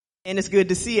And it's good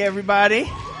to see everybody.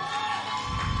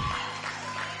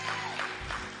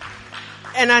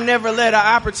 And I never let an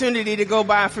opportunity to go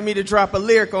by for me to drop a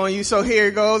lyric on you, so here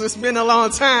it goes. It's been a long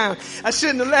time. I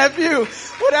shouldn't have left you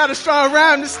without a strong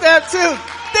rhyme to step to.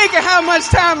 Thinking how much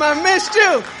time I missed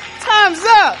you. Time's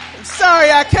up. I'm sorry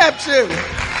I kept you.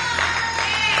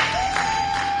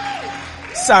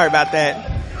 Sorry about that.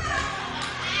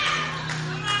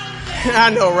 I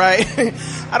know, right?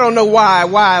 I don't know why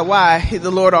the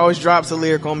Lord always drops a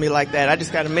lyric on me like that. I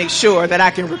just got to make sure that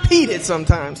I can repeat it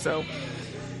sometimes. So,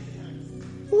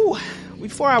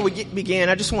 before I would begin,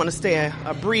 I just want to say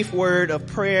a brief word of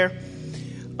prayer.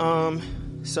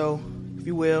 So, if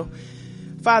you will,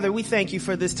 Father, we thank you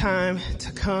for this time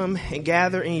to come and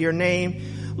gather in your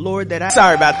name, Lord.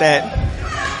 Sorry about that.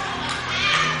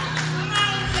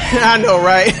 I know,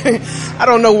 right? I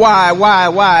don't know why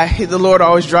the Lord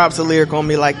always drops a lyric on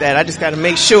me like that. I just got to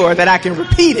make sure that I can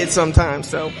repeat it sometimes.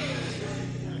 So,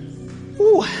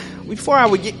 before I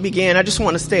would begin, I just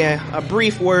want to say a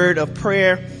brief word of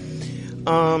prayer.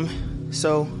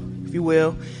 So, if you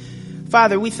will,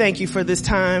 Father, we thank you for this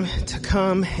time to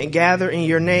come and gather in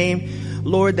your name,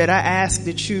 Lord, that I ask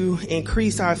that you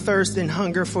increase our thirst and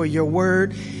hunger for your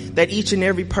word, that each and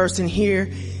every person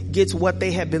here gets what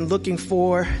they have been looking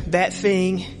for, that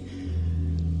thing.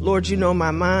 Lord, you know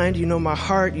my mind, you know my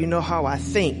heart, you know how I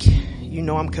think. You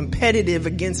know I'm competitive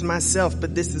against myself,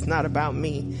 but this is not about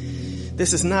me.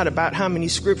 This is not about how many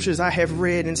scriptures I have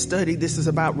read and studied. This is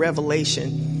about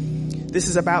revelation. This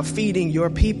is about feeding your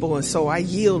people, and so I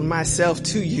yield myself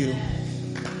to you.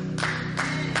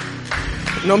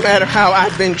 No matter how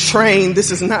I've been trained,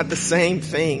 this is not the same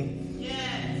thing.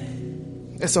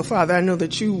 And so, Father, I know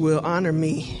that you will honor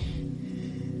me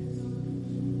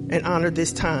and honor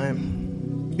this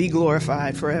time. Be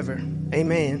glorified forever.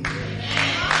 Amen.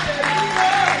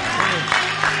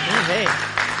 Hey.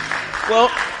 Well,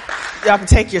 y'all can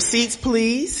take your seats,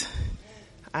 please.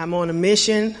 I'm on a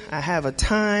mission. I have a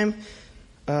time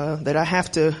that I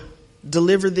have to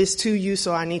deliver this to you,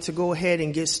 so I need to go ahead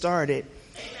and get started.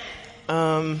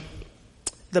 The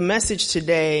message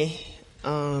today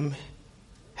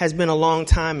has been a long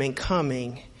time in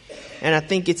coming, and I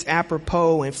think it's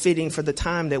apropos and fitting for the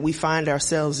time that we find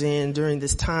ourselves in during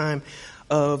this time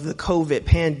of the COVID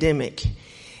pandemic.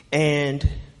 And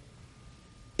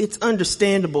it's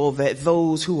understandable that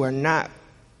those who are not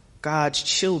God's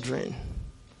children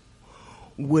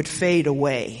would fade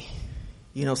away.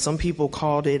 You know, some people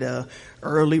called it a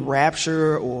early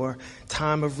rapture or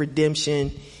time of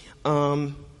redemption,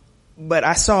 but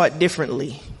I saw it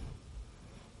differently.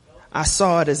 I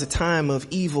saw it as a time of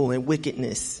evil and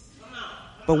wickedness.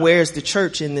 But where's the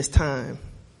church in this time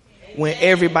when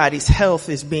everybody's health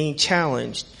is being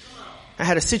challenged? I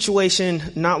had a situation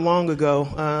not long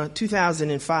ago,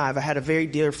 2005. I had a very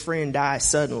dear friend die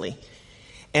suddenly.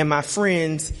 And my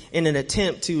friends, in an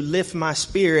attempt to lift my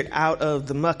spirit out of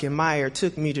the muck and mire,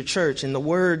 took me to church. And the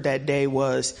word that day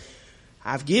was,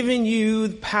 I've given you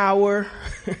the power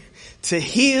to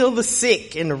heal the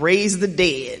sick and to raise the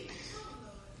dead.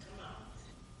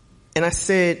 And I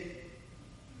said,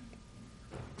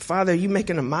 Father, are you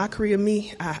making a mockery of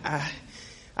me?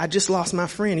 I just lost my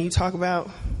friend. And you talk about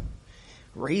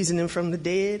raising him from the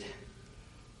dead,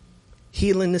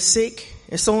 healing the sick.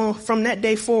 And so from that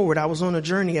day forward, I was on a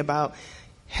journey about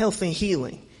health and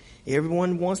healing.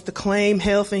 Everyone wants to claim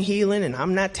health and healing, and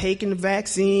I'm not taking the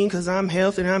vaccine because I'm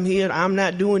healthy and I'm healed. I'm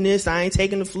not doing this. I ain't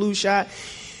taking the flu shot.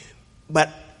 But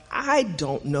I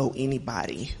don't know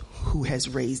anybody who has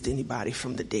raised anybody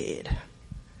from the dead.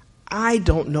 I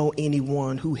don't know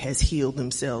anyone who has healed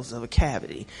themselves of a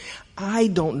cavity. I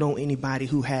don't know anybody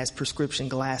who has prescription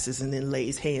glasses and then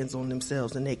lays hands on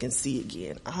themselves and they can see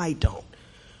again. I don't.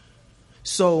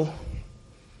 So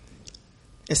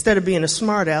instead of being a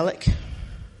smart aleck,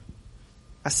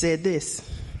 I said this: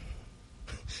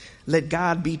 let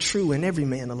God be true and every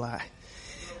man a lie.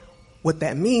 What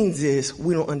that means is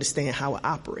we don't understand how it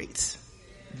operates.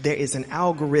 There is an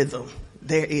algorithm.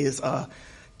 There is a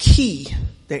key.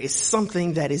 There is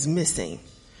something that is missing.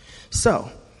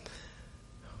 So,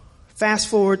 fast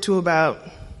forward to about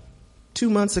 2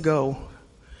 months ago,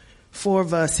 4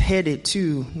 of us headed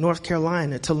to North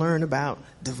Carolina to learn about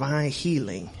divine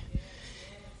healing.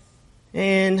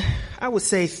 And I would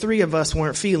say 3 of us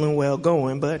weren't feeling well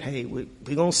going, but hey, we're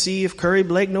going to see if Curry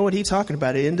Blake know what he's talking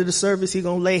about. At the end of the service, he's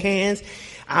going to lay hands.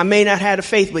 I may not have the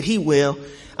faith, but he will.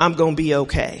 I'm going to be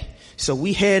okay. So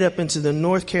we head up into the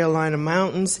North Carolina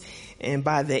mountains, and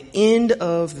by the end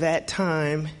of that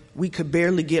time, we could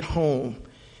barely get home.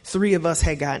 3 of us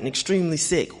had gotten extremely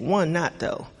sick. 1 not,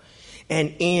 though.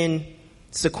 And in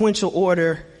sequential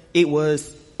order, it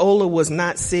was Ola was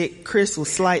not sick. Chris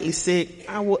was slightly sick.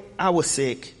 I was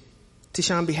sick.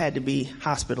 Tashambi had to be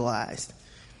hospitalized.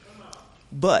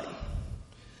 But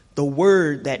the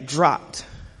word that dropped,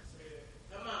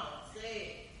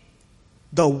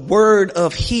 the word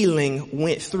of healing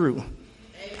went through.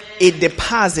 It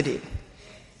deposited.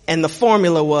 And the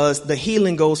formula was the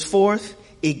healing goes forth,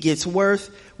 it gets worse,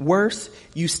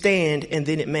 you stand, and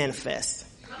then it manifests.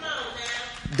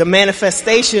 The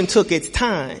manifestation took its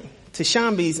time.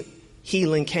 Tashambi's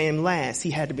healing came last.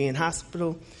 He had to be in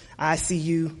hospital,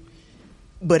 ICU,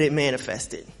 but it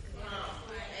manifested.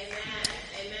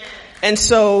 And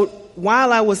so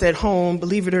while I was at home,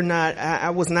 believe it or not, I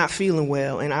was not feeling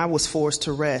well, and I was forced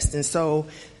to rest. And so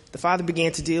the Father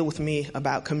began to deal with me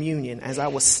about communion. As I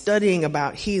was studying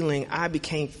about healing, I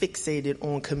became fixated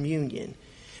on communion.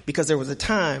 Because there was a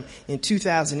time in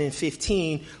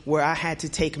 2015 where I had to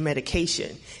take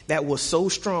medication that was so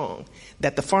strong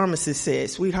that the pharmacist said,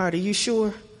 "Sweetheart, are you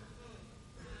sure?"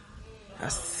 I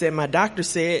said, "My doctor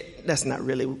said," that's not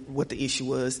really what the issue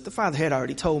was. The Father had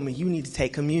already told me, "You need to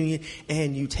take communion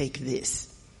and you take this.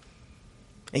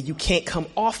 And you can't come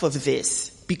off of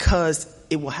this because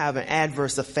it will have an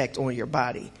adverse effect on your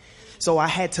body." So I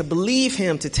had to believe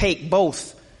him to take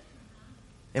both.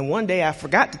 And one day I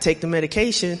forgot to take the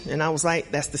medication, and I was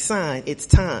like, that's the sign. It's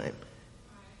time.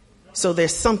 So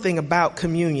there's something about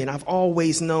communion. I've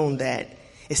always known that.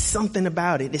 It's something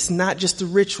about it. It's not just a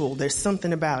ritual. There's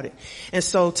something about it. And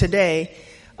so today,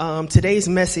 today's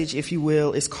message, if you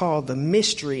will, is called The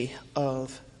Mystery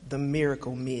of the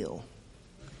Miracle Meal.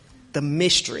 The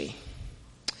mystery.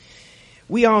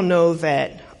 We all know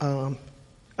that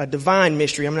a divine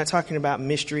mystery, I'm not talking about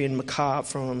mystery and macabre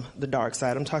from the dark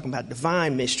side. I'm talking about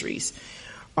divine mysteries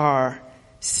are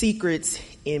secrets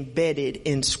embedded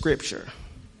in Scripture.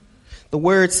 The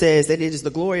word says that it is the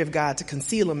glory of God to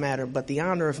conceal a matter, but the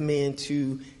honor of men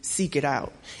to seek it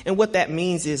out. And what that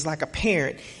means is, like a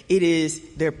parent, it is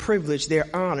their privilege, their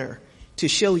honor to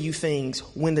show you things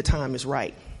when the time is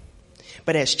right.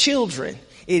 But as children,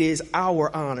 it is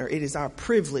our honor, it is our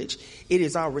privilege, it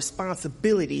is our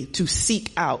responsibility to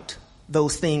seek out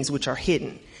those things which are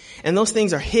hidden. And those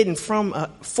things are hidden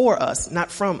for us,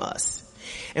 not from us.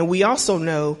 And we also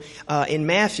know in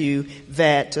Matthew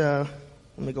that, let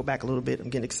me go back a little bit, I'm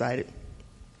getting excited.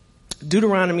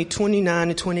 Deuteronomy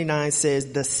 29:29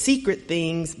 says, "The secret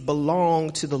things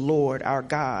belong to the Lord our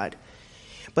God,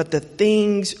 but the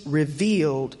things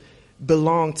revealed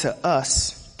belong to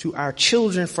us, to our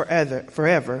children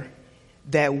forever,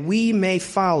 that we may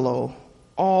follow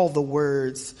all the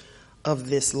words of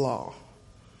this law."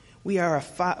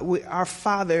 Our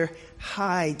Father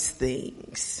hides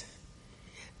things,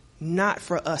 not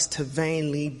for us to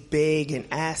vainly beg and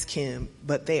ask him,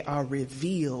 but they are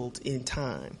revealed in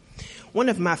time. One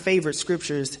of my favorite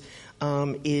scriptures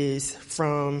is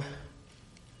from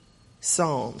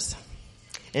Psalms.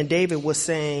 And David was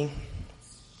saying,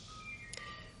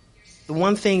 "The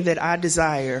one thing that I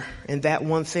desire, and that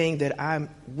one thing that I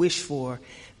wish for,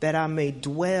 that I may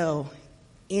dwell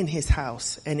in his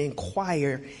house and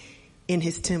inquire in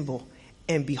his temple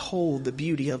and behold the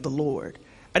beauty of the Lord."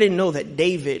 I didn't know that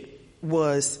David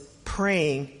was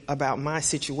praying about my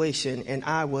situation and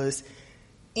I was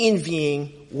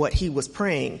envying what he was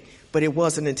praying. But it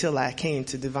wasn't until I came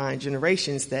to Divine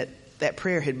Generations that that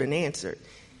prayer had been answered.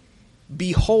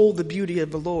 Behold the beauty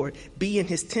of the Lord. Be in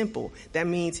his temple. That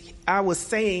means I was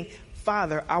saying,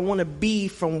 Father, I want to be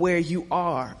from where you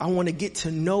are. I want to get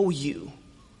to know you.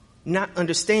 Not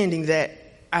understanding that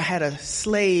I had a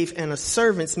slave and a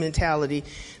servant's mentality,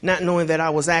 not knowing that I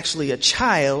was actually a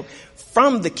child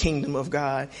from the kingdom of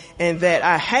God and that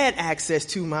I had access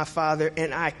to my Father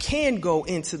and I can go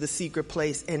into the secret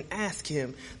place and ask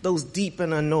him those deep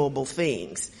and unknowable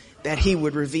things that he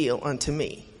would reveal unto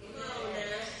me.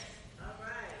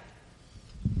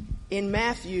 In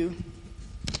Matthew,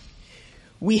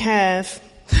 we have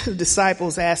the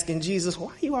disciples asking Jesus, "Why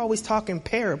are you always talking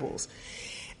parables?"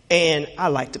 And I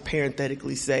like to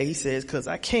parenthetically say, he says, "Because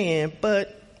I can,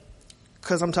 but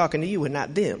because I'm talking to you and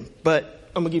not them." But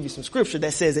I'm going to give you some scripture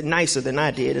that says it nicer than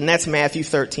I did. And that's Matthew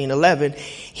 13:11.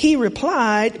 He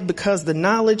replied, "Because the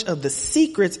knowledge of the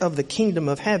secrets of the kingdom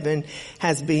of heaven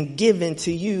has been given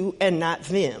to you and not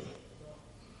them."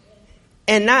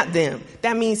 And not them.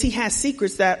 That means he has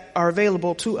secrets that are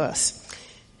available to us.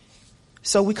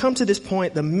 So we come to this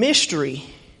point. The mystery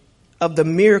of the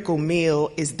miracle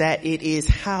meal is that it is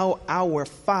how our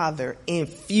Father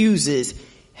infuses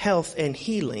health and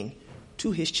healing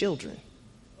to his children.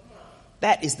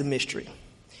 That is the mystery.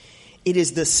 It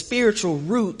is the spiritual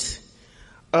root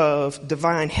of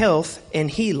divine health and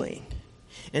healing.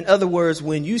 In other words,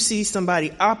 when you see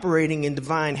somebody operating in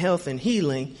divine health and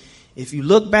healing, if you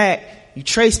look back, you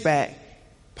trace back,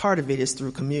 part of it is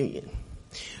through communion.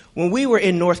 When we were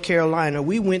in North Carolina,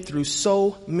 we went through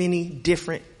so many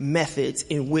different methods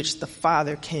in which the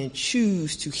Father can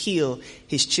choose to heal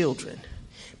his children.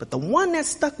 But the one that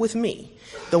stuck with me,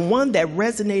 the one that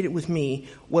resonated with me,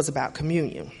 was about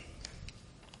communion.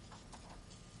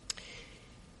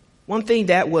 One thing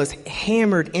that was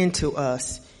hammered into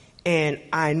us, and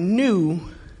I knew,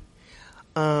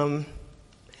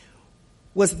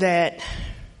 was that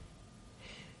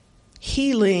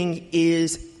healing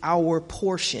is our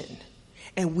portion.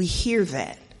 And we hear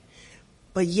that.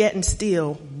 But yet and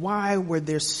still, why were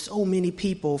there so many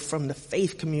people from the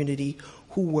faith community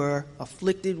who were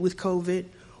afflicted with COVID,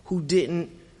 who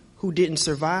didn't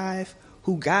survive,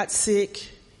 who got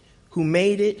sick, who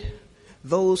made it?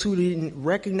 Those who didn't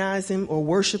recognize him or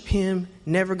worship him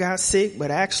never got sick,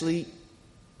 but actually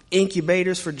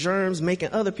incubators for germs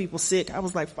making other people sick. I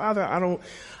was like, Father, I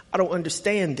don't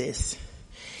understand this.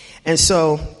 And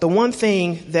so the one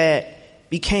thing that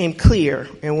became clear,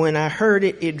 and when I heard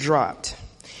it, it dropped.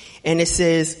 And it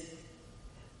says,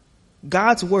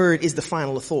 God's word is the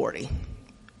final authority.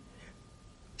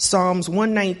 Psalms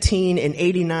 119 and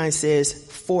 89 says,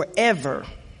 forever,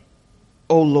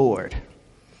 O Lord,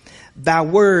 thy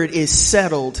word is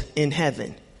settled in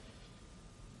heaven.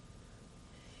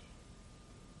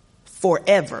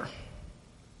 Forever.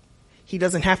 He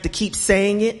doesn't have to keep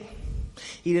saying it.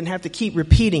 He didn't have to keep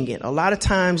repeating it. A lot of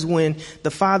times when the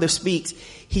Father speaks,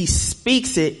 he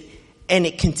speaks it and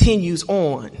it continues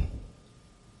on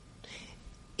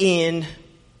in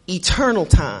eternal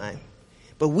time.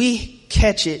 But we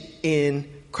catch it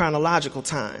in chronological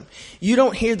time. You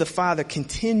don't hear the Father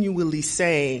continually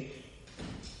saying,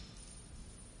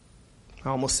 I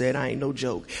almost said I ain't no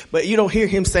joke, but you don't hear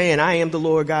him saying, I am the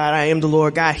Lord God, I am the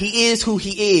Lord God. He is who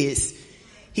he is.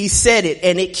 He said it,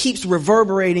 and it keeps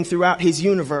reverberating throughout his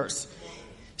universe.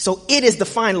 So it is the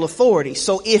final authority.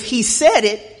 So if he said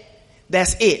it,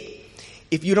 that's it.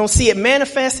 If you don't see it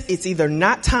manifest, it's either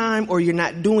not time or you're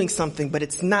not doing something, but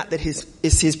it's not that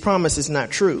his promise is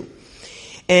not true.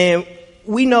 And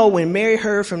we know when Mary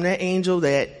heard from that angel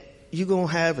that you're going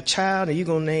to have a child and you're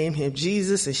going to name him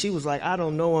Jesus, and she was like, I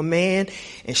don't know a man.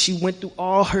 And she went through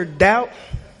all her doubt.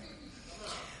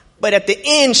 But at the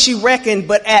end, she reckoned,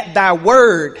 but at thy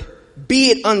word,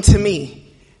 be it unto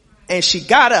me. And she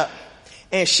got up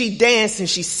and she danced and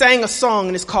she sang a song,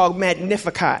 and it's called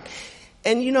Magnificat.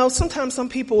 And you know, sometimes some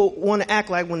people want to act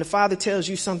like when the Father tells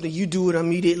you something, you do it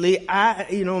immediately.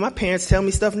 My parents tell me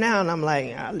stuff now and I'm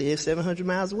like, I live 700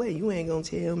 miles away. You ain't going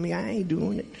to tell me I ain't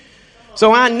doing it.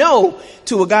 So I know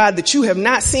to a God that you have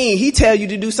not seen, he tell you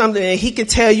to do something and he can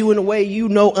tell you in a way you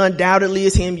know undoubtedly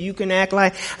is him. You can act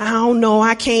like, I don't know,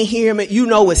 I can't hear him. You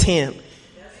know it's him.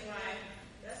 That's right.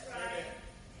 That's right.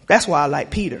 That's why I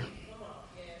like Peter.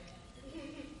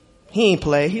 He ain't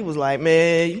play. He was like,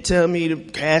 man, you tell me to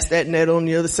cast that net on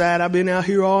the other side. I've been out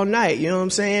here all night. You know what I'm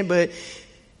saying? But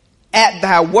at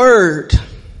thy word,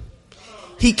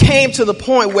 he came to the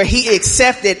point where he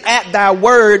accepted, at thy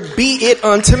word, be it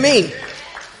unto me.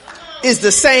 Is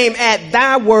the same at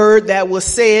thy word that was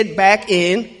said back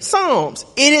in Psalms.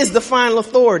 It is the final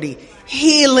authority.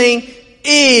 Healing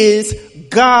is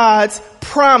God's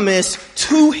promise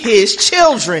to his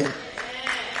children.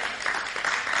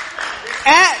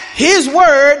 At his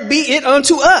word, be it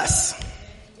unto us.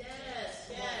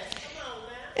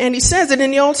 And he says it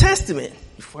in the Old Testament.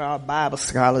 For our Bible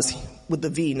scholars, with the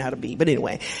V, not a B. But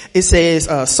anyway, it says,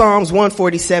 Psalms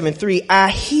 147:3, I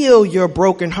heal your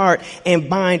broken heart and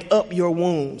bind up your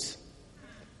wounds.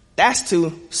 That's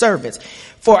to servants.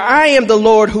 For I am the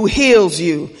Lord who heals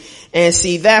you. And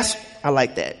see, I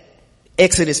like that.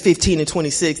 Exodus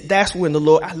 15:26. That's when the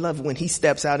Lord, I love when he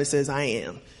steps out and says, I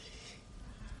am.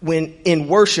 When in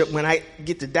worship, when I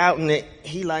get to doubting it,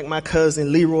 he like my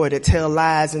cousin Leroy that tell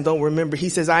lies and don't remember. He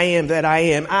says, I am that I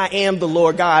am. I am the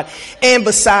Lord God. And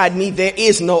beside me, there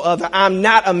is no other. I'm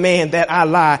not a man that I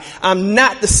lie. I'm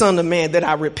not the son of man that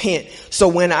I repent. So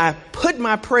when I put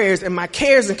my prayers and my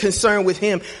cares and concern with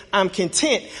him, I'm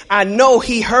content. I know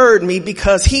he heard me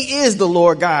because he is the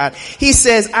Lord God. He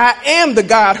says, I am the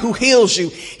God who heals you.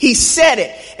 He said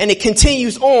it, and it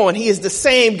continues on. He is the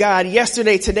same God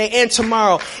yesterday, today, and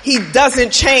tomorrow. He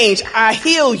doesn't change. I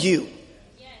heal you.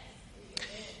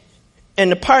 And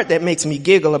the part that makes me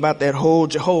giggle about that whole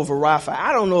Jehovah Rapha,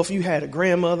 I don't know if you had a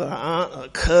grandmother, a aunt, a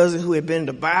cousin who had been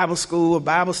to Bible school or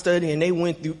Bible study, and they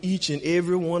went through each and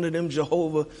every one of them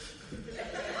Jehovah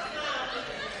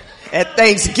at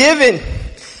Thanksgiving.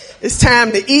 It's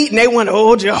time to eat, and they want,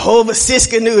 oh, Jehovah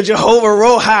Siskanu, Jehovah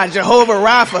Rohi, Jehovah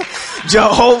Rapha,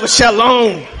 Jehovah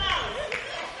Shalom.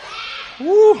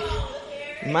 Woo.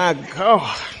 My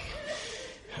God.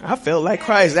 I felt like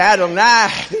Christ. Adonai,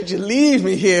 did you leave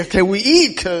me here? Can we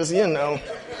eat? Cause, you know.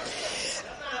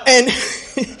 And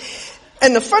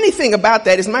the funny thing about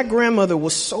that is my grandmother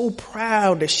was so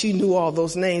proud that she knew all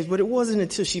those names, but it wasn't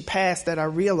until she passed that I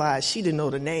realized she didn't know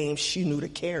the names, she knew the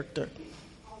character.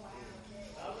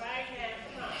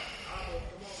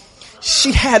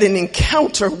 She had an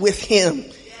encounter with him,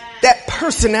 that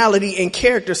personality and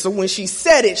character. So when she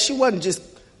said it, she wasn't just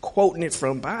quoting it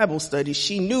from Bible studies.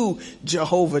 She knew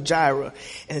Jehovah Jireh.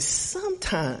 And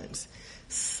sometimes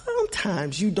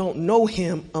you don't know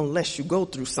him unless you go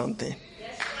through something.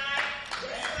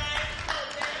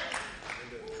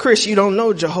 Chris, you don't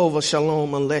know Jehovah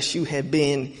Shalom unless you have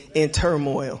been in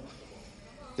turmoil.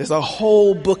 There's a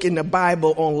whole book in the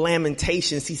Bible on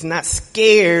Lamentations. He's not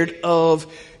scared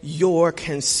of your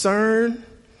concern.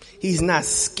 He's not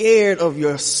scared of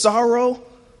your sorrow.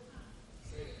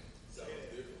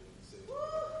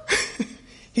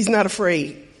 He's not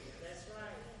afraid.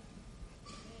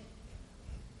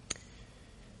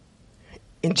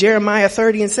 In Jeremiah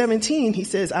 30:17, he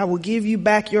says, I will give you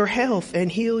back your health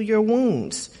and heal your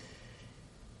wounds.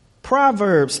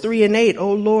 Proverbs 3:8,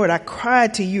 O Lord, I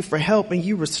cried to you for help and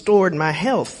you restored my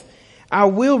health. I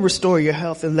will restore your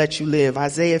health and let you live.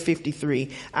 Isaiah 53.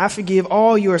 I forgive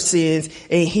all your sins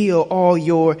and heal all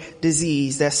your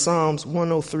disease. That's Psalms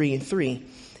 103:3.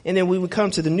 And then we would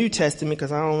come to the New Testament,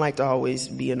 because I don't like to always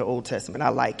be in the Old Testament. I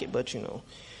like it, but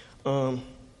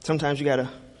sometimes you got to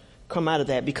come out of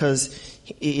that, because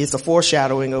it's a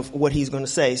foreshadowing of what he's going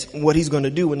to say, what he's going to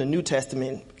do in the New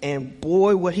Testament. And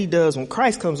boy, what he does when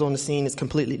Christ comes on the scene is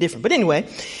completely different. But anyway,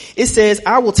 it says,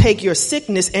 I will take your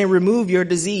sickness and remove your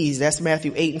disease. That's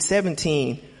Matthew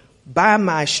 8:17. By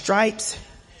my stripes,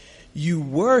 you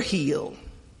were healed.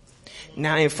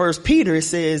 Now in 1 Peter, it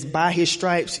says, by his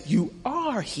stripes, you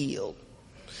are healed.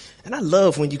 And I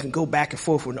love when you can go back and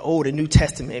forth with the Old and New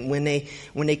Testament. When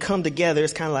they come together,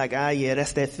 it's kind of like, yeah,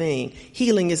 that's that thing.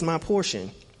 Healing is my portion.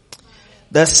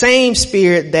 The same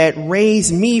spirit that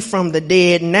raised me from the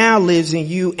dead now lives in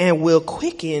you and will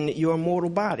quicken your mortal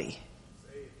body.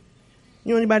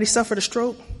 You know anybody suffered a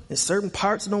stroke and certain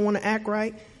parts don't want to act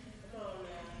right?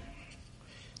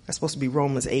 That's supposed to be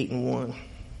Romans 8:1.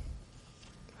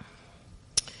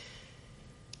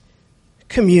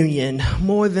 Communion,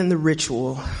 more than the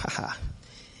ritual.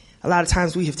 A lot of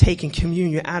times we have taken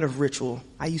communion out of ritual.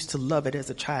 I used to love it as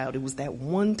a child. It was that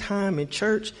one time in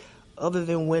church, other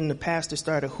than when the pastor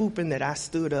started hooping, that I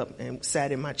stood up and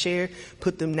sat in my chair,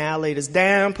 put them now laters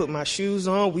down, put my shoes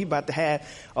on. We about to have,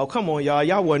 oh, come on, y'all.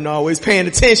 Y'all wasn't always paying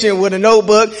attention with a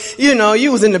notebook. You know,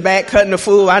 you was in the back cutting the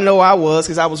fool. I know I was,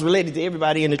 because I was related to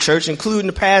everybody in the church, including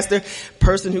the pastor,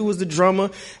 person who was the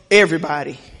drummer,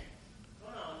 everybody.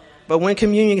 But when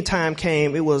communion time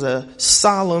came, it was a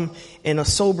solemn and a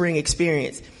sobering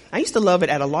experience. I used to love it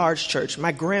at a large church.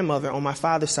 My grandmother on my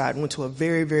father's side went to a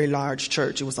very, very large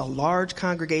church. It was a large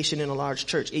congregation in a large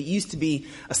church. It used to be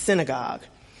a synagogue.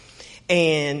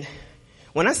 And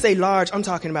when I say large, I'm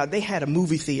talking about they had a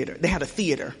movie theater. They had a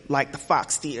theater like the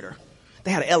Fox Theater.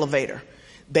 They had an elevator.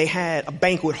 They had a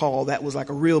banquet hall that was like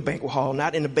a real banquet hall,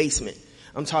 not in the basement.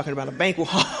 I'm talking about a banquet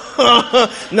hall.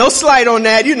 No slight on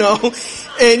that, you know.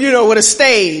 And, you know, with a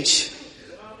stage.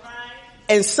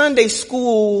 And Sunday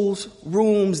schools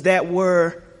rooms that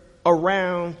were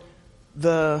around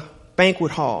the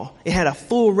banquet hall. It had a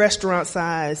full restaurant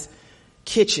size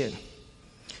kitchen.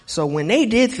 So when they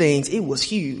did things, it was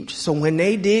huge. So when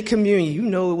they did communion, you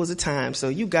know it was a time. So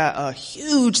you got a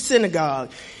huge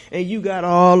synagogue. And you got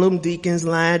all them deacons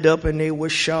lined up and they were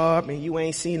sharp, and you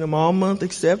ain't seen them all month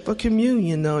except for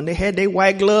communion though. And they had their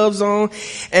white gloves on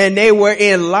and they were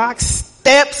in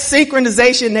lockstep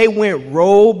synchronization. They went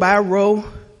row by row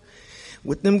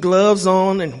with them gloves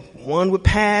on, and one would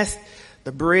pass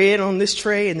the bread on this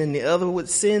tray and then the other would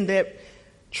send that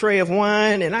tray of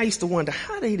wine. And I used to wonder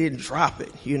how they didn't drop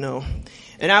it, you know.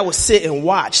 And I would sit and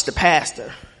watch the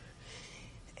pastor,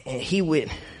 and he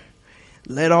would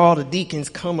let all the deacons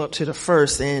come up to the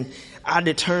first, and I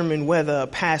determined whether a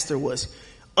pastor was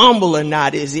humble or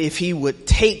not is if he would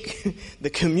take the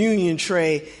communion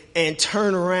tray and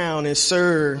turn around and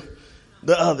serve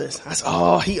the others. I said,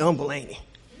 oh, he humble, ain't he?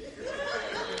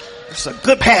 It's a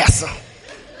good pastor.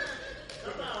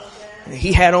 And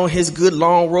he had on his good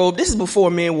long robe. This is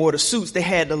before men wore the suits. They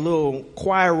had the little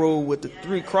choir robe with the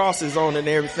 3 crosses on it and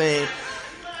everything.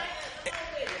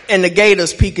 And the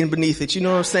gators peeking beneath it, you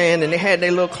know what I'm saying? And they had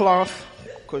their little cloth,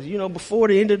 because, you know, before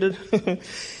the end of the,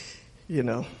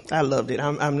 I loved it.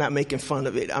 I'm not making fun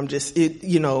of it. I'm just,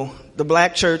 the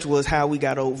black church was how we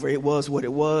got over. It was what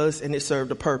it was, and it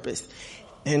served a purpose.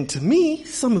 And to me,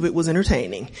 some of it was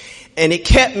entertaining. And it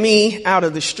kept me out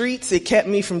of the streets. It kept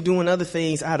me from doing other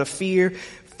things out of fear,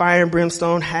 fire and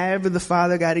brimstone. However the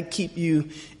Father got to keep you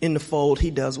in the fold, he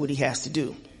does what he has to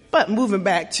do. But moving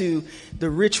back to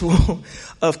the ritual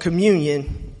of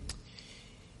communion,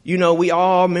 we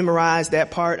all memorized that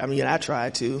part. I mean, I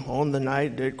tried to. On the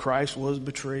night that Christ was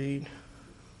betrayed,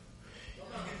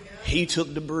 he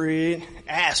took the bread,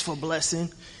 asked for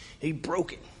blessing, he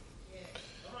broke it.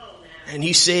 And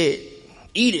he said,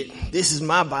 eat it. This is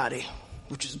my body,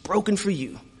 which is broken for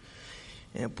you.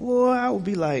 And boy, I would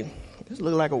be like, this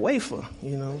look like a wafer,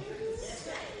 All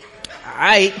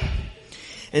right.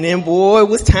 And then boy, it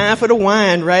was time for the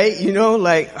wine, right?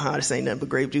 This ain't nothing but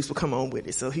grape juice, but come on with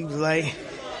it. So he was like,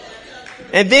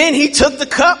 and then he took the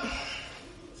cup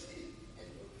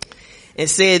and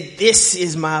said, this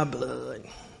is my blood.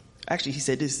 Actually, he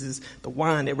said, this is the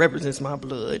wine that represents my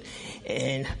blood.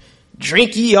 And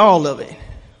drink ye all of it.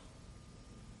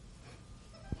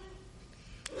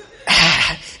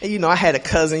 And I had a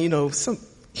cousin,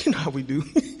 how we do.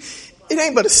 It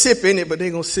ain't but a sip in it, but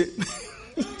they gonna sip,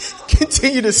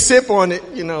 continue to sip on it,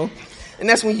 And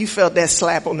that's when you felt that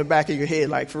slap on the back of your head,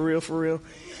 like for real.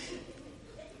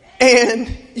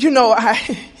 And,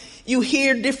 you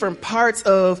hear different parts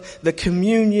of the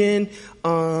communion,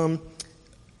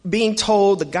 being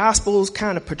told the Gospels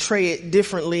kind of portray it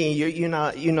differently.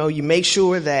 And you make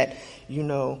sure that,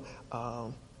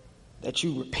 that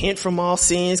you repent from all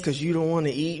sins because you don't want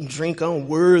to eat and drink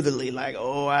unworthily. Like,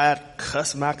 I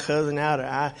cussed my cousin out, or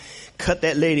I cut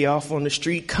that lady off on the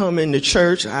street coming to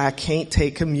church. I can't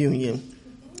take communion.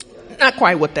 Not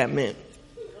quite what that meant.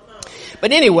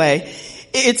 But anyway,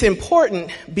 it's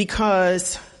important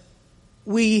because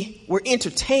we were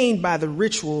entertained by the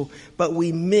ritual, but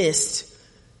we missed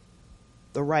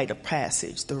the rite of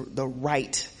passage, the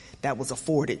rite that was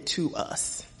afforded to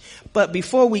us. But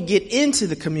before we get into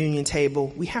the communion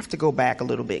table, we have to go back a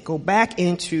little bit. Go back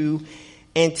into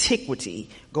antiquity.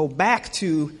 Go back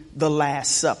to the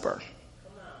Last Supper.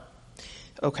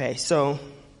 Okay, so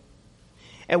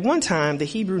at one time, the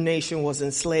Hebrew nation was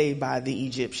enslaved by the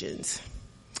Egyptians.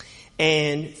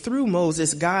 And through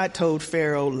Moses, God told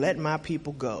Pharaoh, let my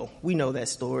people go. We know that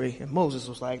story. And Moses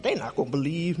was like, they're not going to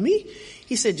believe me.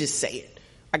 He said, just say it.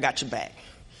 I got your back.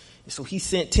 And so he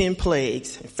sent 10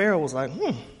 plagues. And Pharaoh was like,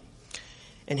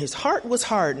 And his heart was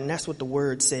hardened. That's what the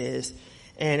word says.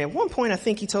 And at one point, I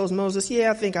think he told Moses,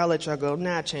 I think I'll let y'all go.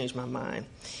 Now I changed my mind.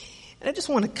 And I just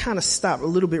want to kind of stop a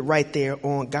little bit right there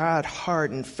on God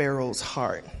hardened Pharaoh's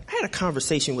heart. I had a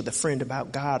conversation with a friend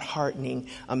about God hardening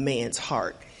a man's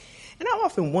heart. And I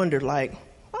often wondered, why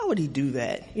would he do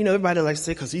that? Everybody likes to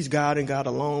say because he's God and God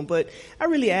alone. But I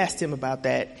really asked him about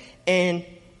that. And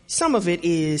some of it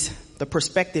is the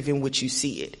perspective in which you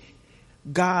see it.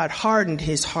 God hardened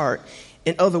his heart.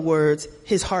 In other words,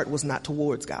 his heart was not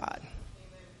towards God.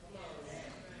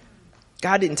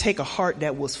 God didn't take a heart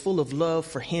that was full of love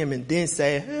for him and then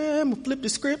say, I'm going to flip the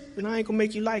script and I ain't going to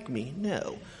make you like me.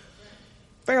 No.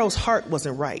 Pharaoh's heart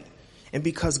wasn't right. And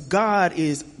because God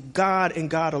is God and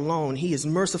God alone, he is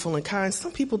merciful and kind,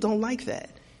 some people don't like that.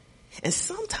 And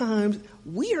sometimes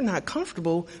we are not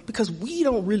comfortable because we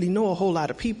don't really know a whole lot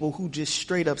of people who just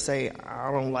straight up say,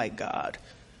 I don't like God.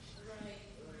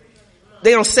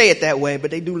 They don't say it that way,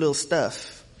 but they do little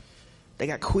stuff. They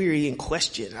got query and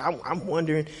question. I'm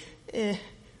wondering,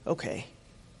 okay.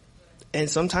 And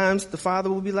sometimes the Father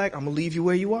will be like, I'm going to leave you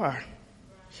where you are.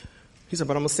 He said,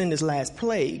 but I'm going to send this last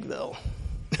plague, though.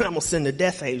 And I'm going to send the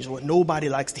death angel. And nobody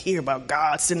likes to hear about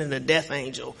God sending a death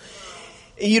angel.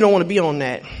 And you don't want to be on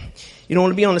that. You don't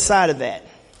want to be on the side of that.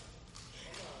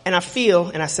 And I feel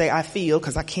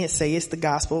because I can't say it's the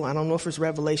gospel. I don't know if it's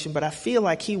revelation, but I feel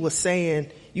like he was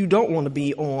saying, you don't want to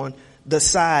be on the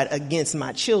side against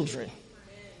my children.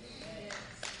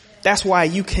 That's why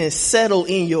you can settle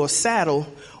in your saddle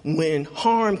when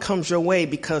harm comes your way,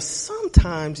 because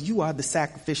sometimes you are the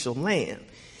sacrificial lamb.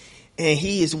 And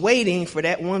he is waiting for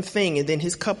that one thing, and then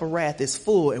his cup of wrath is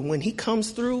full. And when he comes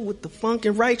through with the funk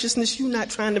and righteousness, you're not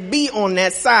trying to be on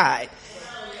that side.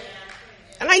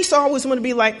 And I used to always want to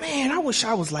be like, man, I wish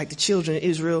I was like the children of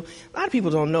Israel. A lot of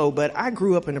people don't know, but I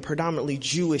grew up in a predominantly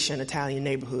Jewish and Italian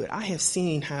neighborhood. I have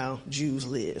seen how Jews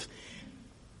live.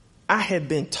 I had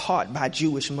been taught by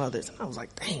Jewish mothers. And I was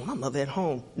like, dang, my mother at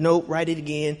home. Nope, write it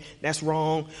again. That's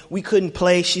wrong. We couldn't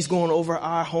play. She's going over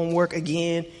our homework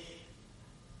again.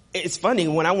 It's funny,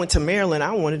 when I went to Maryland,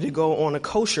 I wanted to go on a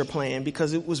kosher plan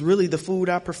because it was really the food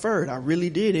I preferred. I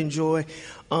really did enjoy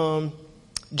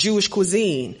Jewish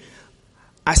cuisine.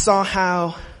 I saw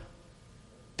how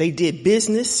they did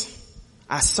business.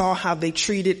 I saw how they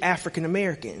treated African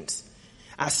Americans.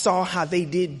 I saw how they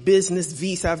did business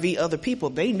vis-a-vis other people.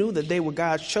 They knew that they were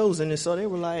God's chosen, and so they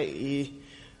were like,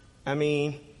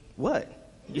 what?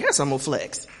 Yes, I'm gonna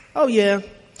flex. Oh yeah,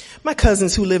 my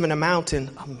cousins who live in a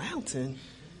mountain. A mountain?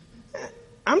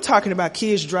 I'm talking about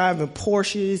kids driving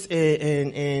Porsches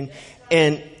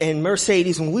and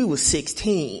Mercedes when we was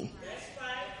 16.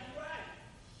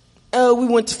 Oh, we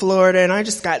went to Florida and I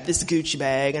just got this Gucci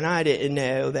bag and I didn't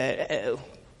know that,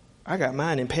 I got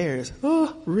mine in Paris.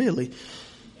 Oh, really?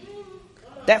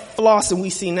 That flossing we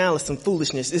see now is some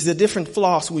foolishness. It's a different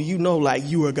floss where you know like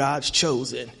you are God's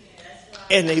chosen.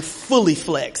 And they fully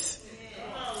flex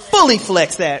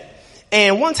that.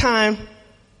 And one time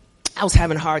I was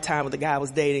having a hard time with the guy I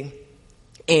was dating,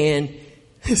 and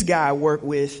this guy I work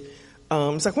with,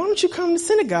 was like, why don't you come to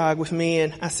synagogue with me?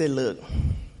 And I said, look,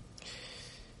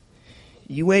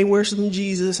 you ain't worshiping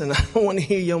Jesus, and I don't want to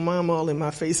hear your mom all in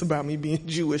my face about me being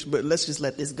Jewish, but let's just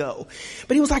let this go.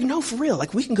 But he was like, no, for real.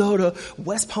 Like, we can go to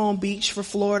West Palm Beach for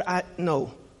Florida.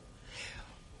 No.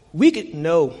 You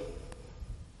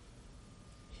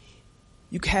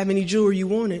can have any jewelry you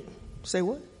wanted. Say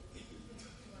what?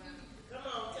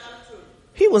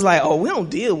 He was like, oh, we don't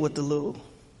deal with the little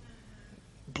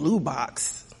blue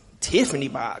box, Tiffany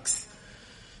box.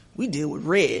 We deal with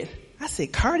red. I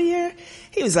said, Cartier?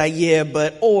 He was like, yeah,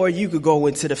 or you could go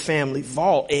into the family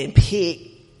vault and pick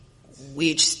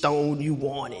which stone you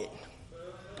wanted.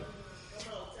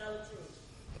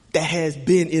 That has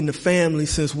been in the family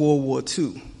since World War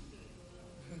II.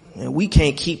 And we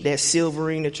can't keep that silver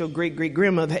ring that your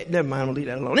great-great-grandmother had. Never mind, I'll leave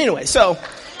that alone. Anyway, so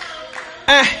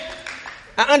I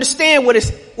understand what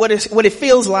it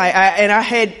feels like.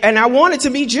 I wanted to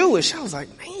be Jewish. I was like,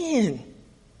 man.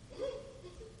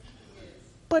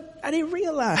 But I didn't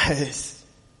realize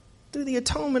through the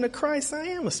atonement of Christ, I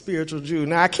am a spiritual Jew.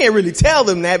 Now, I can't really tell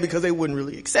them that because they wouldn't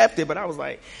really accept it, but I was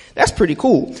like, that's pretty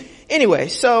cool. Anyway,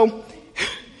 so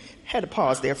had to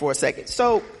pause there for a second.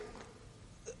 So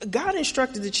God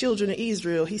instructed the children of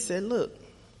Israel. He said, look,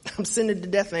 I'm sending the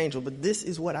death angel, but this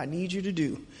is what I need you to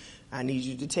do. I need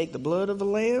you to take the blood of the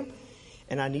lamb,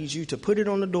 and I need you to put it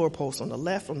on the doorpost, on the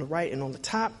left, on the right, and on the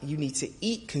top. You need to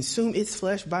consume its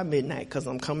flesh by midnight, because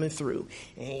I'm coming through.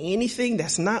 And anything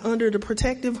that's not under the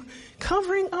protective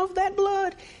covering of that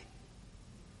blood,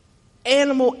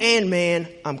 animal and man,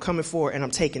 I'm coming for, and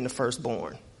I'm taking the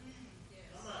firstborn.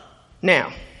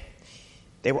 Now,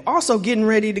 they were also getting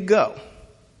ready to go.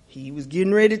 He was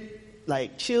getting ready,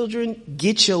 like, children,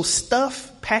 get your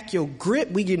stuff, pack your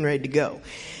grip, we getting ready to go.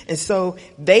 And so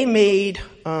they made,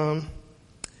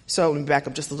 so let me back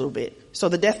up just a little bit. So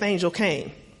the death angel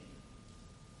came,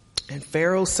 and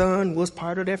Pharaoh's son was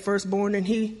part of that firstborn, and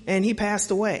he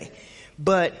passed away.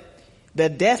 But the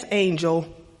death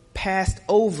angel passed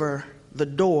over the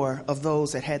door of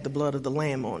those that had the blood of the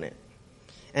lamb on it.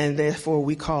 And therefore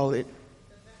we call it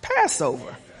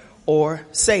Passover or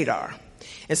Seder.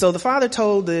 And so the Father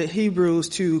told the Hebrews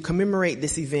to commemorate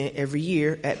this event every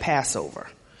year at Passover.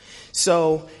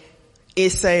 So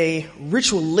it's a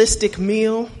ritualistic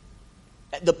meal.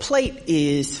 The plate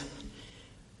is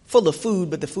full of food,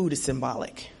 but the food is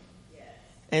symbolic.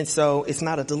 And so it's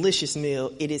not a delicious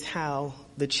meal. It is how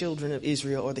the children of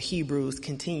Israel or the Hebrews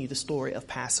continue the story of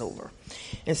Passover.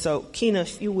 And so, Kina,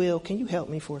 if you will, can you help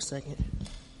me for a second?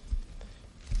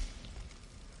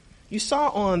 You saw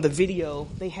on the video,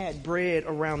 they had bread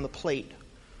around the plate,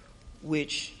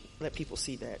 which, let people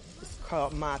see that. It's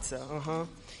called matzah.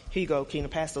 Here you go, Kina,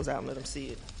 pass those out and let them see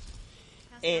it.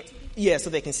 And yeah, so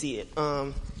they can see it.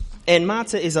 And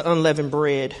matzah is an unleavened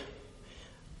bread.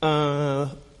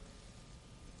 And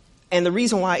the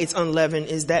reason why it's unleavened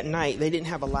is that night they didn't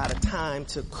have a lot of time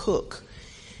to cook.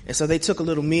 And so they took a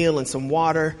little meal and some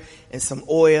water and some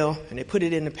oil and they put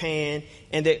it in the pan.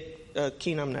 And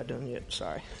Kina, I'm not done yet,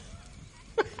 sorry.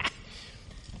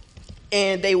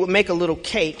 And they would make a little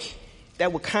cake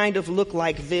that would kind of look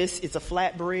like this. It's a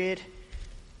flat bread.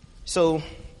 So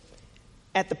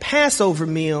at the Passover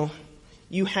meal,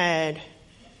 you had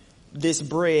this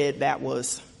bread that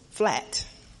was flat.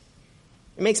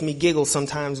 It makes me giggle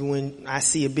sometimes when I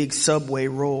see a big Subway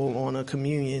roll on a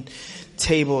communion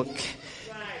table.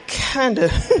 Kind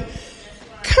of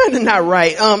not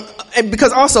right. And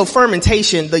because also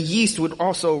fermentation, the yeast would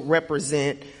also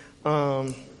represent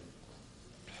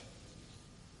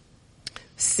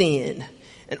sin.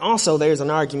 And also there's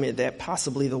an argument that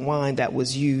possibly the wine that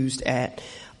was used at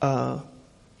the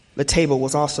table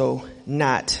was also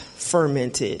not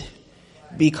fermented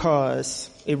because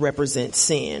it represents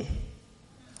sin.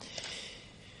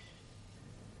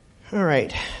 All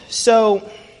right. So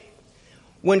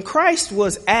When Christ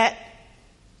was at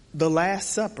the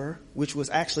Last Supper, which was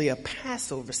actually a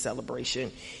Passover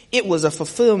celebration, it was a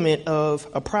fulfillment of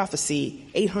a prophecy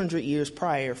 800 years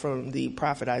prior from the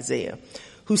prophet Isaiah,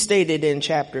 who stated in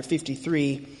chapter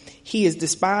 53, "He is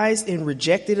despised and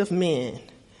rejected of men,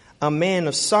 a man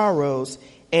of sorrows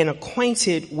and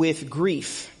acquainted with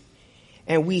grief.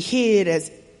 And we hid as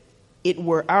it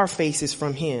were our faces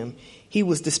from him. He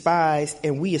was despised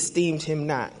and we esteemed him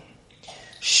not.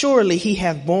 Surely he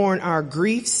hath borne our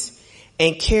griefs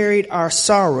and carried our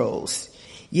sorrows.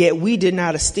 Yet we did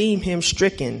not esteem him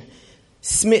stricken,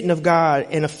 smitten of God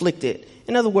and afflicted."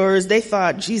 In other words, they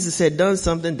thought Jesus had done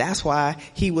something. That's why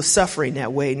he was suffering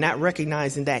that way, not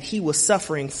recognizing that he was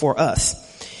suffering for us.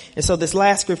 And so this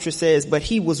last scripture says, "But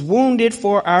he was wounded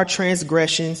for our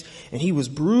transgressions and he was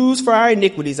bruised for our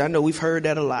iniquities." I know we've heard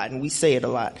that a lot and we say it a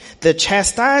lot. "The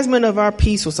chastisement of our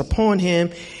peace was upon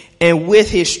him, and with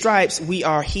his stripes we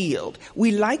are healed."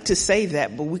 We like to say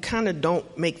that, but we kind of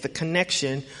don't make the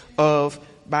connection of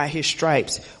by his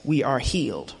stripes we are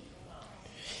healed.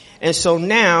 And so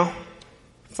now,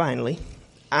 finally,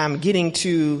 I'm getting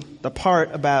to the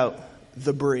part about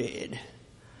the bread,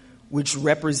 which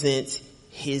represents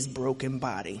his broken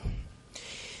body.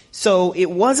 So it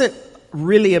wasn't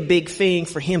really a big thing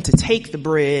for him to take the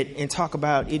bread and talk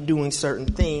about it doing certain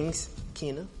things.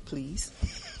 Kena, please.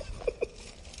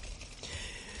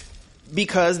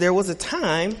 Because there was a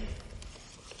time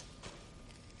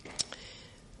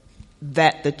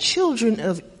that the children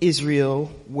of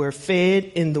Israel were fed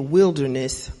in the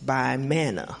wilderness by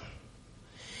manna.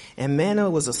 And manna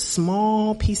was a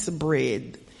small piece of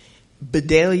bread,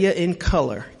 bedelia in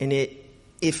color. And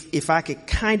if I could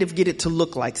kind of get it to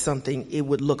look like something, it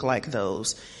would look like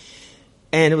those.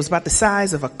 And it was about the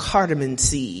size of a cardamom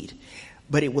seed,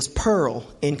 but it was pearl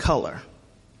in color.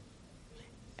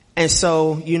 And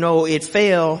so, it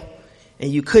fell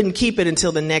and you couldn't keep it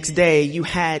until the next day. You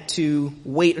had to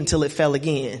wait until it fell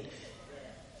again.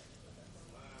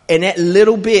 And that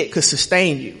little bit could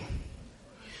sustain you.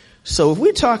 So if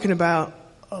we're talking about,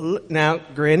 now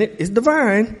granted, it's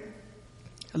divine,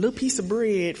 a little piece of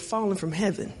bread falling from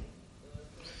heaven.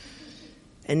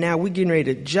 And now we're getting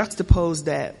ready to juxtapose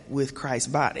that with Christ's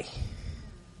body.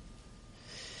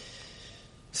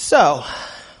 So,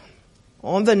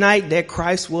 on the night that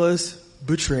Christ was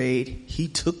betrayed, he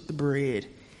took the bread,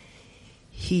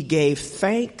 he gave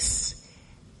thanks,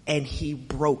 and he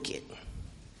broke it.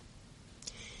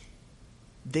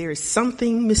 There is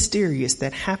something mysterious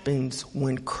that happens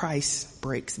when Christ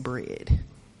breaks bread.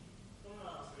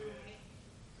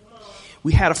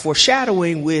 We had a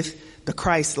foreshadowing with the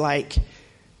Christ-like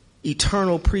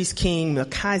eternal priest king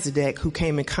Melchizedek, who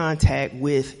came in contact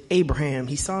with Abraham.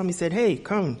 He saw him, he said, "Hey,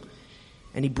 come."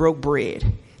 And he broke bread.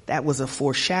 That was a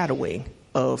foreshadowing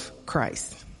of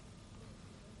Christ.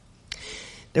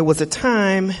 There was a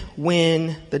time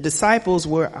when the disciples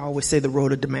were, I always say the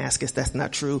road of Damascus. That's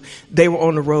not true. They were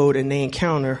on the road and they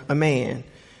encounter a man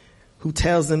who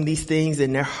tells them these things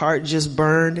and their heart just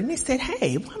burned. And they said,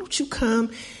 "Hey, why don't you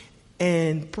come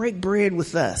and break bread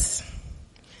with us?"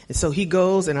 And so he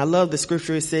goes, and I love the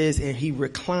scripture. It says, and he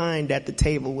reclined at the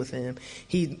table with him.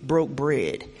 He broke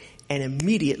bread, and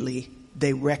immediately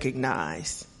they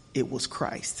recognized it was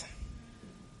Christ.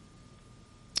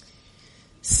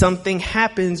 Something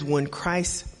happens when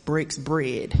Christ breaks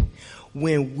bread.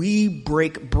 When we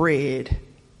break bread,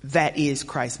 that is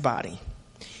Christ's body.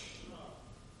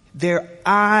 Their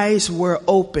eyes were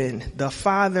open. The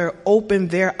Father opened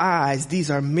their eyes.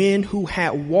 These are men who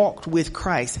had walked with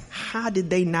Christ. How did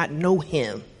they not know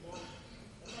him?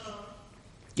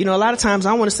 A lot of times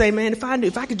I want to say, man,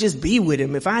 if I could just be with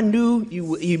him, if I knew,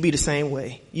 you'd be the same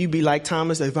way. You'd be like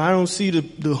Thomas, if I don't see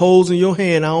the holes in your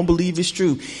hand, I don't believe it's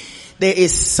true. There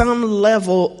is some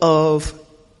level of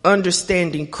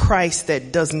understanding Christ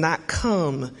that does not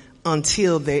come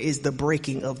until there is the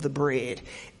breaking of the bread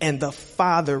and the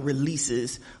Father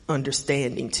releases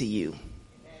understanding to you.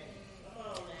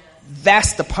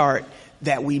 That's the part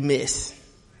that we miss.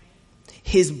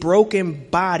 His broken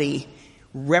body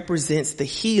represents the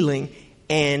healing,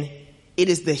 and it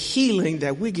is the healing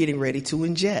that we're getting ready to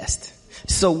ingest.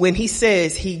 So when he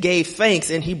says he gave thanks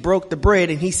and he broke the bread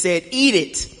and he said, "Eat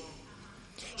it,"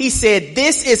 he said,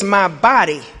 "This is my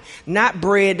body," not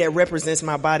bread that represents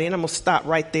my body. And I'm going to stop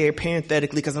right there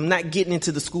parenthetically because I'm not getting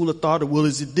into the school of thought of, well,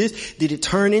 is it this? Did it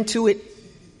turn into it?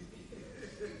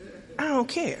 I don't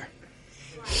care.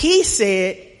 He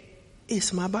said,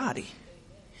 "It's my body."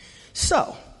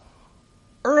 So,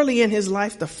 early in his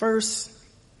life, the first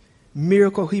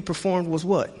miracle he performed was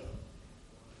what?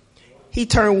 He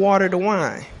turned water to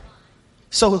wine.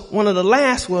 So one of the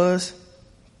last was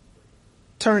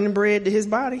turning bread to his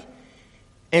body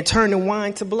and turning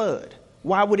wine to blood?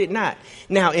 Why would it not?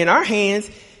 Now, in our hands,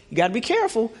 you got to be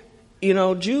careful. You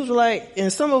know, Jews were like,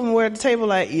 and some of them were at the table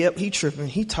like, yep, he tripping.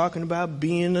 He talking about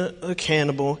being a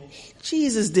cannibal.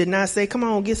 Jesus did not say, come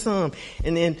on, get some,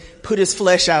 and then put his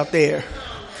flesh out there.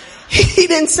 He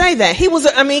didn't say that. He was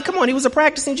a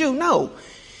practicing Jew. No.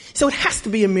 So it has to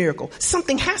be a miracle.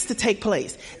 Something has to take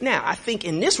place. Now, I think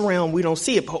in this realm, we don't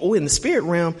see it, but in the spirit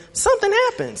realm, something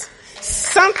happens.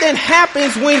 Something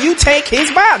happens when you take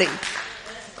his body.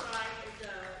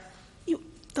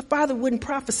 The Father wouldn't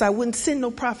prophesy, wouldn't send no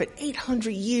prophet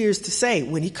 800 years to say,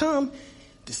 when he come,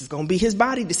 this is going to be his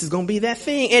body, this is going to be that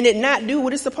thing, and it not do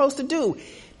what it's supposed to do.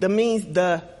 That means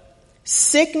the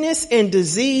sickness and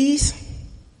disease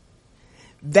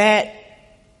that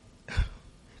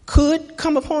could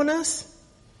come upon us,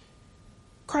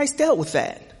 Christ dealt with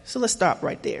that. So let's stop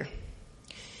right there.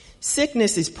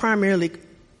 Sickness is primarily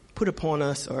put upon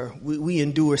us, or we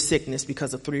endure sickness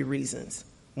because of 3 reasons.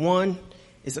 1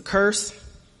 is a curse.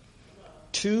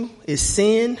 2 is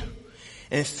sin.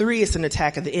 And 3 is an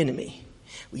attack of the enemy.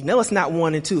 We know it's not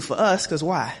 1 and 2 for us, because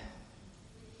why?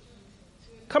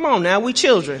 Come on now, we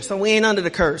children, so we ain't under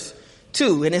the curse.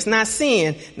 2, and it's not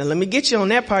sin. Now let me get you on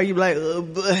that part. You be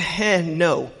like,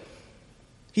 no.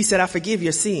 He said, I forgive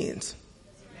your sins.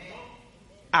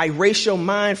 I erase your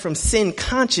mind from sin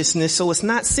consciousness, so it's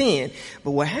not sin.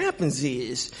 But what happens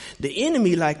is the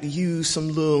enemy like to use some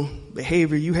little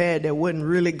behavior you had that wasn't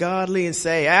really godly and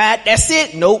say, that's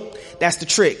it. Nope, that's the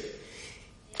trick.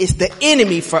 It's the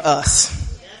enemy for us.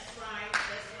 That's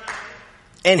right.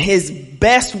 And his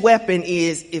best weapon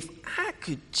is, if I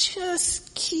could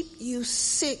just keep you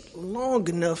sick long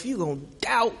enough, you're going to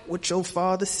doubt what your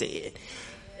father said.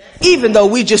 Even though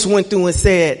we just went through and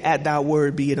said, at thy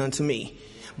word be it unto me.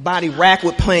 Body racked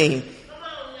with pain.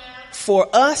 For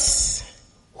us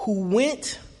who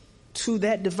went to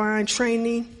that divine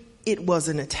training, it was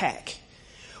an attack.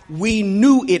 We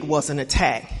knew it was an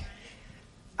attack.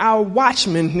 Our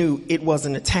watchman knew it was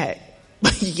an attack.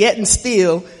 But yet and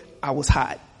still, I was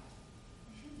hot.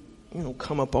 You don't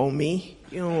come up on me.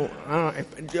 You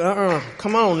don't,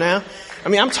 come on now. I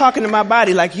mean, I'm talking to my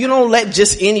body like, you don't let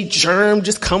just any germ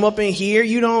just come up in here.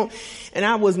 You don't. And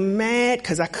I was mad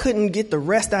because I couldn't get the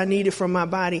rest I needed from my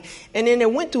body. And then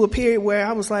it went through a period where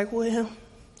I was like, well,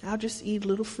 I'll just eat a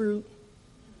little fruit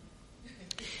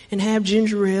and have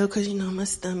ginger ale because, my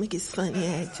stomach is funny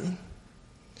acting.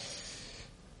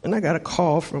 And I got a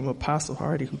call from Apostle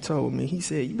Hardy who told me, he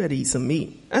said, you better eat some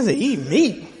meat. I said, eat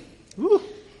meat? Ooh,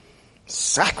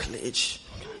 sacrilege.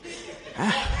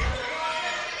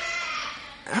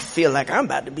 I feel like I'm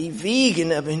about to be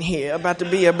vegan up in here, about to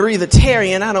be a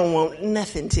breatharian. I don't want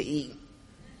nothing to eat.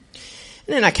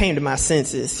 And then I came to my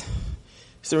senses.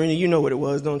 Serena, you know what it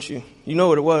was, don't you? You know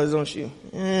what it was, don't you?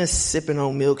 Sipping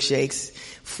on milkshakes,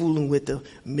 fooling with the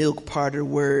milk part of the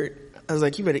word. I was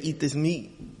like, you better eat this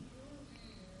meat.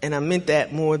 And I meant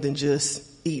that more than just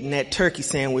eating that turkey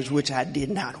sandwich, which I did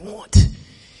not want.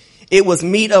 It was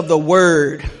meat of the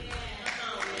word.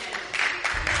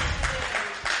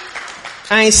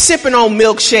 I ain't sipping on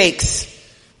milkshakes.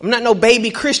 I'm not no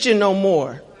baby Christian no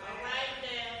more.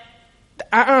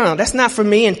 That's not for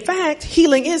me. In fact,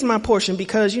 healing is my portion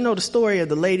because you know the story of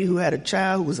the lady who had a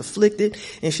child who was afflicted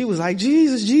and she was like,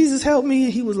 Jesus, help me.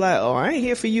 And he was like, oh, I ain't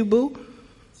here for you, boo.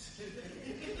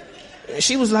 And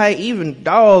she was like, even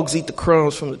dogs eat the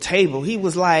crumbs from the table. He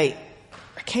was like,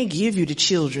 I can't give you the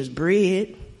children's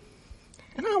bread.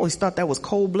 And I always thought that was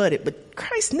cold-blooded, but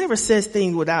Christ never says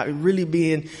things without it really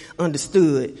being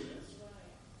understood.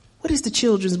 What is the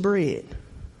children's bread?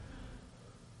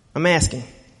 I'm asking.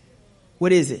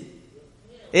 What is it?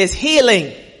 It's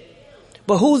healing.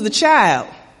 But who's the child?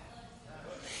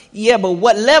 Yeah, but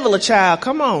what level of child?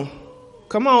 Come on,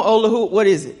 Ola, what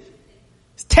is it?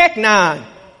 It's teknon.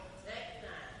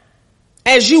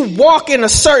 As you walk in a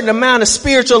certain amount of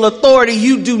spiritual authority,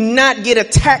 you do not get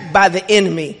attacked by the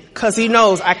enemy because he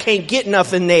knows I can't get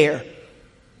nothing there.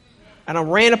 I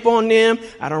done ran up on them.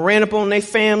 I done ran up on their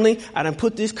family. I done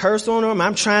put this curse on them.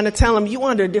 I'm trying to tell them you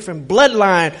under a different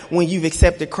bloodline when you've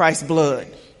accepted Christ's blood.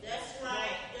 That's right.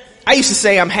 I used to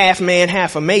say I'm half man,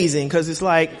 half amazing because it's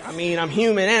like, I'm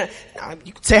human. And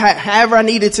you could say however I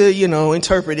needed to,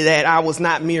 interpret it that I was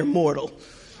not mere mortal.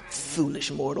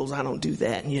 Foolish mortals. I don't do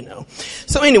that,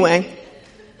 So anyway,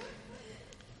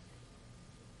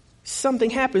 something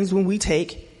happens when we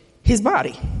take his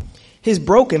body, his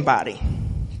broken body.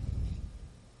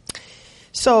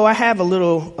 So I have a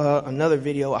little, another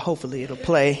video. Hopefully it'll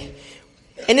play.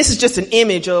 And this is just an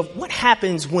image of what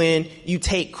happens when you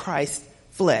take Christ's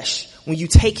flesh, when you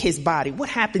take his body. What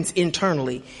happens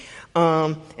internally?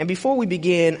 And before we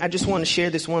begin, I just want to share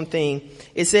this one thing.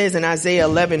 It says in Isaiah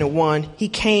 11:1, he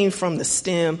came from the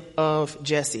stem of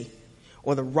Jesse,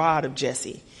 or the rod of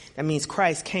Jesse. That means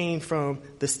Christ came from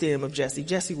the stem of Jesse.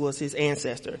 Jesse was his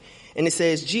ancestor. And it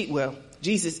says,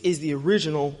 Jesus is the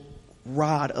original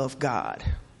rod of God.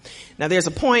 Now there's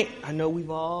a point, I know we've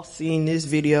all seen this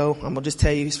video. I'm going to just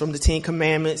tell you, it's from the Ten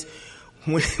Commandments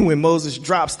when Moses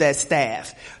drops that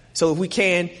staff. So if we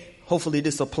can, hopefully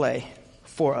this will play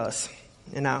for us.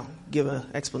 And I'll give an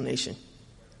explanation.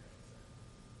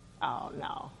 Oh,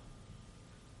 no.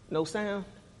 No sound?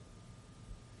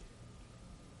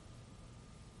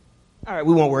 All right,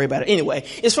 we won't worry about it. Anyway,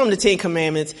 it's from the Ten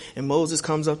Commandments, and Moses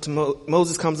comes up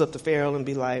to Pharaoh and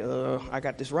be like, I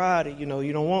got this rod, and, you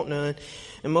don't want none.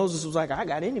 And Moses was like, I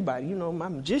got anybody. My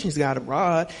magician's got a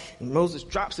rod. And Moses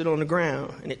drops it on the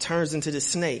ground, and it turns into this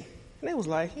snake. And they was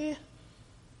like, yeah.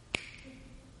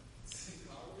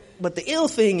 But the ill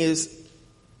thing is,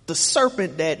 the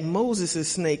serpent that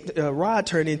Moses' rod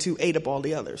turned into ate up all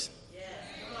the others.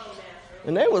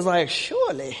 And they was like,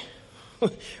 surely.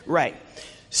 Right.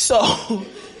 So,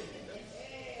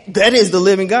 that is the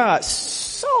living God.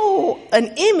 So,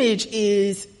 an image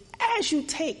is, as you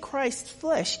take Christ's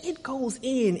flesh, it goes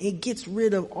in, it gets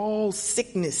rid of all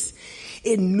sickness.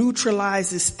 It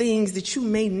neutralizes things that you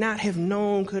may not have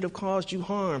known could have caused you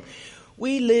harm.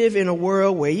 We live in a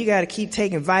world where you got to keep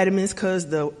taking vitamins because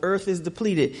the earth is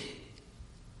depleted.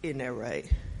 Isn't that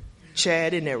right?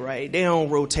 Chad, isn't that right? They don't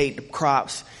rotate the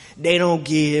crops. They don't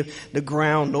give the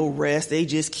ground no rest. They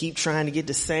just keep trying to get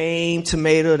the same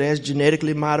tomato that's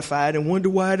genetically modified and wonder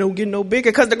why it don't get no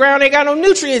bigger because the ground ain't got no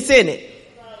nutrients in it.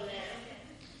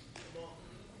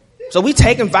 So we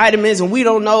taking vitamins and we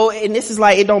don't know, and this is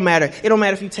like, it don't matter. It don't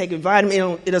matter if you take a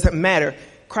vitamin, it doesn't matter.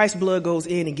 Christ's blood goes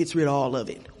in and gets rid of all of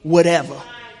it. Whatever.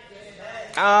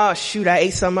 Oh, shoot, I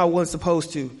ate something I wasn't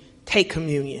supposed to. Take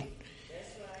communion.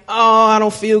 Oh, I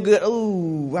don't feel good.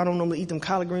 Ooh, I don't normally eat them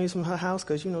collard greens from her house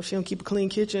because, she don't keep a clean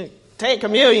kitchen. Take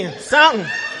communion. Something.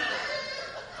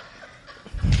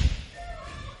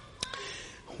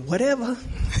 Whatever.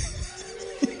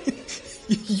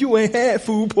 You ain't had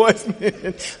food poisoning.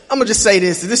 I'm going to just say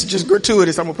this. This is just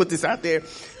gratuitous. I'm going to put this out there.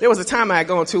 There was a time I had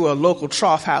gone to a local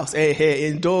trough house and had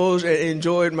indulged and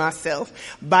enjoyed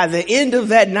myself. By the end of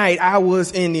that night, I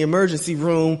was in the emergency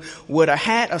room with a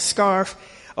hat, a scarf,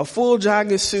 a full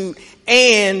jogging suit,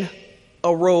 and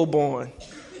a robe on.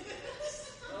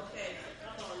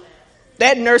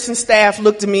 That nursing staff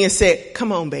looked at me and said,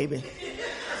 come on, baby.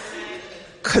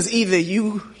 Because either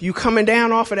you coming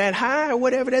down off of that high or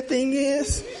whatever that thing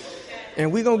is,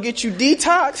 and we're going to get you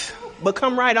detoxed, but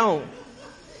come right on.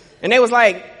 And they was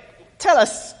like, tell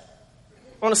us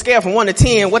on a scale from 1 to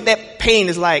 10 what that pain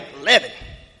is like. 11.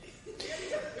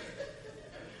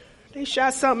 They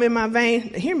shot something in my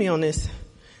vein. Hear me on this.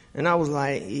 And I was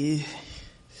like,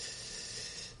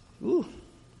 ooh.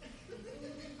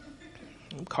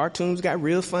 Cartoons got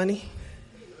real funny.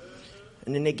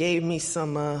 And then they gave me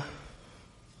some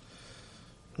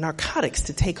narcotics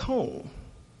to take home.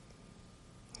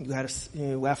 I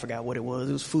forgot what it was.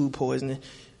 It was food poisoning.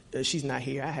 She's not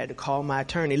here. I had to call my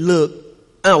attorney. Look,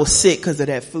 I was sick because of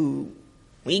that food.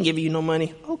 We ain't giving you no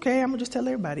money. Okay, I'm going to just tell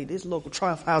everybody this local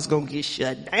trough house going to get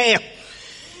shut down.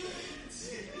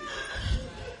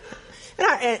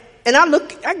 And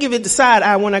I give it the side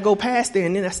eye when I go past there,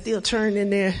 and then I still turn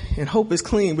in there and hope it's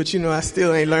clean, but I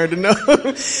still ain't learned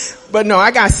enough. But no,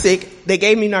 I got sick. They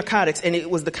gave me narcotics, and it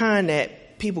was the kind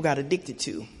that people got addicted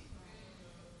to.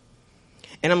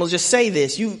 And I'm going to just say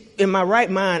this. In my right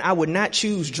mind, I would not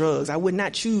choose drugs. I would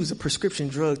not choose a prescription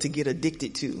drug to get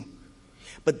addicted to.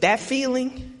 But that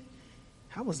feeling,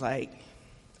 I was like,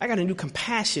 I got a new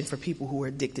compassion for people who are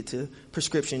addicted to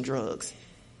prescription drugs.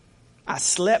 I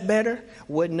slept better.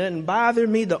 Wasn't nothing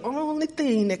bothering me. The only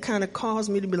thing that kind of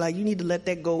caused me to be like, you need to let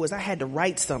that go, is I had to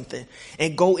write something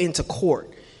and go into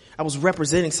court. I was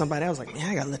representing somebody. I was like, man,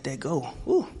 I got to let that go.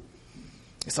 Ooh.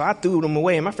 And so I threw them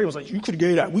away. And my friend was like, you could have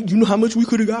gave that. You know how much we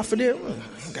could have got for them?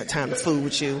 I ain't got time to fool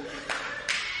with you.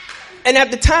 And at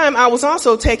the time, I was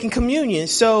also taking communion.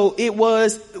 So it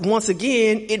was, once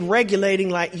again, it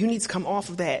regulating, like, you need to come off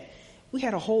of that. We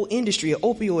had a whole industry of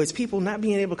opioids, people not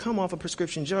being able to come off of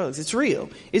prescription drugs. It's real.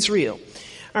 It's real.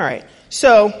 All right.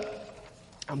 So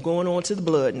I'm going on to the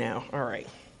blood now. All right.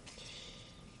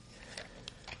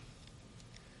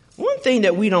 One thing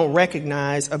that we don't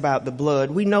recognize about the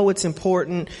blood, we know it's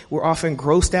important. We're often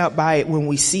grossed out by it when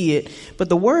we see it. But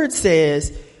the word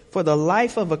says, for the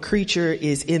life of a creature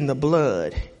is in the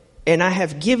blood, and I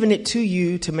have given it to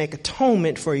you to make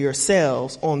atonement for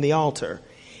yourselves on the altar.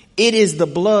 It is the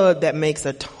blood that makes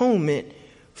atonement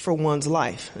for one's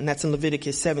life. And that's in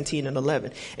Leviticus 17 and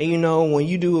 11. And when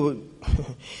you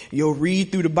you'll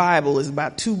read through the Bible, it's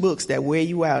about 2 books that wear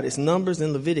you out. It's Numbers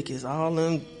and Leviticus, all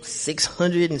them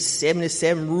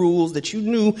 677 rules that you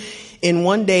knew in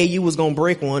one day you was going to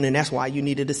break one, and that's why you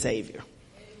needed a Savior.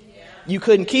 You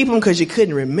couldn't keep them because you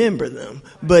couldn't remember them,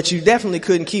 but you definitely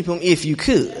couldn't keep them if you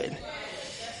could.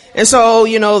 And so,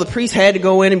 the priest had to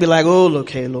go in and be like, oh,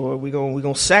 okay, Lord, we're going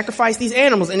to sacrifice these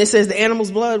animals. And it says the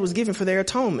animal's blood was given for their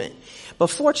atonement. But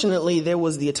fortunately, there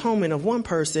was the atonement of one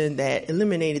person that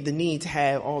eliminated the need to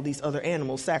have all these other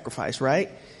animals sacrificed,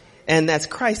 right? And that's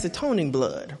Christ's atoning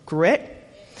blood, correct?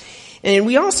 And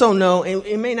we also know,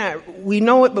 and we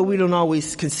know it, but we don't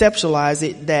always conceptualize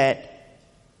it, that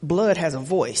blood has a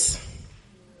voice.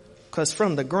 Because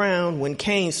from the ground, when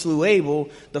Cain slew Abel,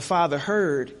 the father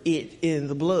heard it in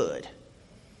the blood.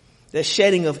 The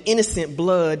shedding of innocent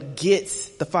blood gets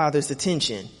the father's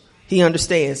attention. He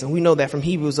understands, and we know that from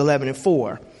Hebrews 11 and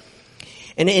 4.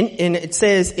 And it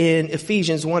says in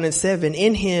Ephesians 1 and 7,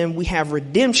 in him we have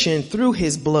redemption through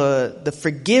his blood, the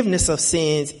forgiveness of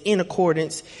sins in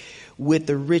accordance with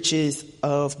the riches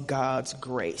of God's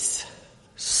grace.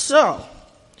 So,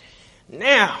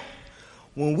 now,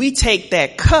 when we take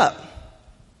that cup,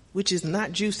 which is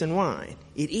not juice and wine,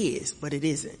 it is, but it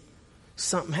isn't.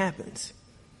 Something happens.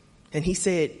 And he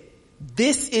said,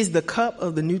 this is the cup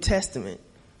of the New Testament.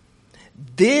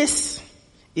 This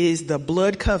is the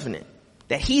blood covenant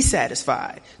that he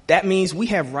satisfied. That means we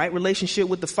have right relationship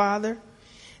with the Father.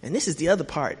 And this is the other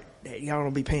part that y'all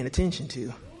don't be paying attention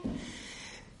to.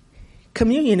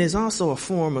 Communion is also a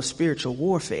form of spiritual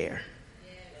warfare.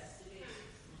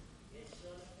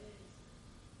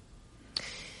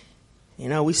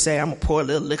 We say, I'm going to pour a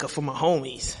little liquor for my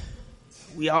homies.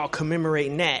 We all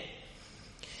commemorating that.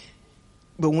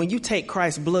 But when you take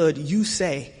Christ's blood, you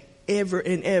say, ever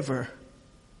and ever,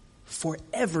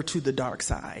 forever to the dark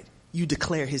side. You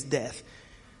declare his death.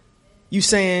 You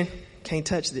saying, can't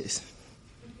touch this.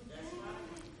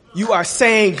 You are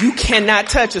saying, you cannot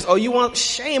touch us. Oh, you want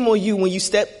shame on you when you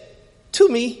step to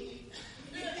me.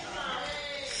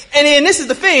 And then this is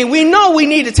the thing. We know we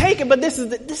need to take it, but this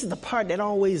is the part that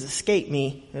always escaped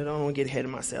me. I don't want to get ahead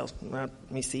of myself. Let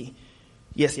me see.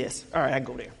 Yes. All right, I can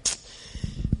go there.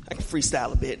 I can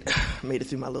freestyle a bit. I made it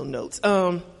through my little notes.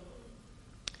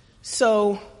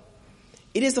 So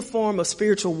it is a form of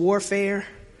spiritual warfare.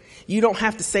 You don't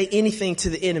have to say anything to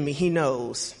the enemy. He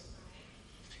knows.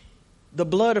 The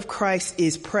blood of Christ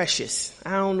is precious.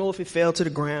 I don't know if it fell to the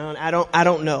ground. I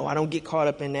don't know. I don't get caught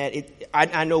up in that.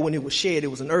 I know when it was shed, it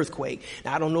was an earthquake.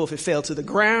 Now, I don't know if it fell to the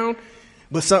ground,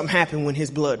 but something happened when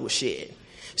his blood was shed.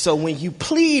 So when you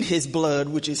plead his blood,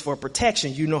 which is for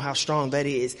protection, you know how strong that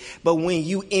is. But when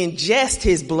you ingest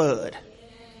his blood,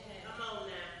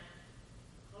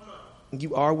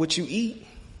 you are what you eat.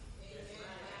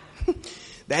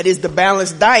 That is the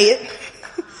balanced diet.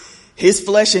 His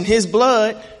flesh and his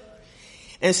blood.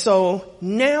 And so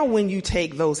now when you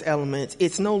take those elements,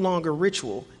 it's no longer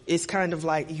ritual. It's kind of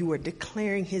like you are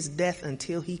declaring his death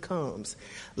until he comes.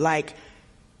 Like,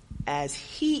 as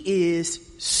he is,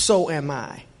 so am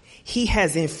I. He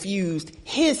has infused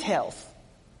his health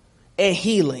and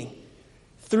healing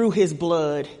through his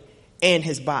blood and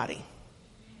his body.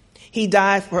 He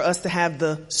died for us to have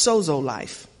the sozo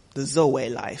life, the Zoe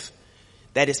life,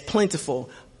 that is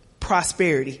plentiful,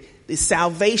 prosperity. The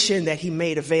salvation that he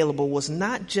made available was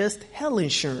not just hell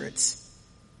insurance.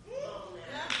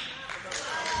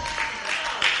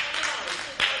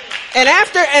 And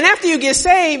after you get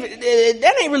saved,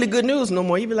 that ain't really good news no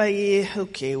more. You be like, yeah,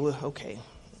 okay.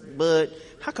 But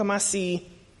how come I see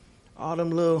all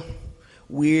them little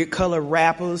weird color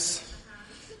rappers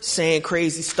saying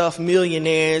crazy stuff,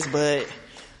 millionaires, but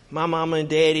my mama and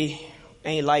daddy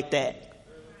ain't like that?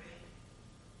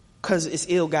 Because it's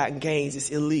ill-gotten gains.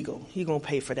 It's illegal. He going to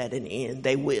pay for that in the end.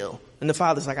 They will. And the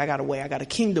Father's like, I got a way. I got a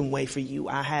kingdom way for you.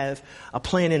 I have a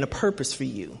plan and a purpose for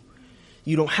you.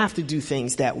 You don't have to do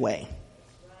things that way.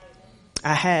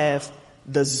 I have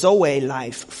the Zoe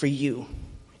life for you.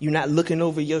 You're not looking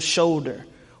over your shoulder,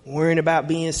 worrying about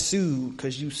being sued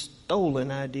because you stole an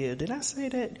idea. Did I say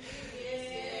that?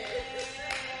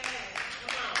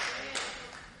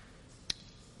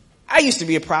 I used to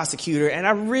be a prosecutor, and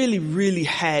I really, really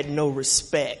had no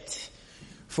respect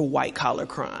for white-collar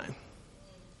crime.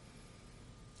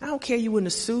 I don't care you in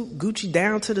a suit, Gucci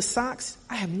down to the socks.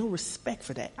 I have no respect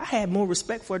for that. I had more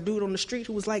respect for a dude on the street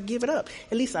who was like, give it up.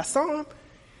 At least I saw him.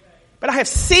 But I have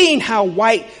seen how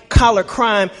white-collar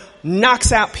crime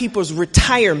knocks out people's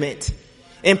retirement,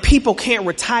 and people can't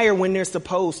retire when they're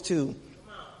supposed to.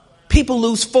 People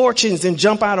lose fortunes and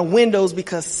jump out of windows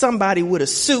because somebody with a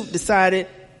suit decided,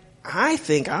 I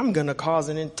think I'm going to cause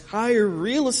an entire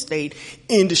real estate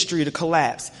industry to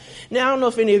collapse. Now, I don't know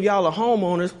if any of y'all are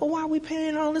homeowners. Well, why are we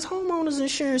paying all this homeowners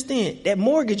insurance then? That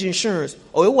mortgage insurance.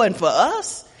 Oh, it wasn't for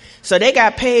us. So they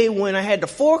got paid when I had to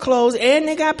foreclose and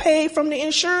they got paid from the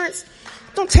insurance.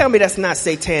 Don't tell me that's not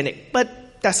satanic,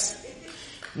 but that's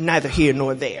neither here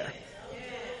nor there.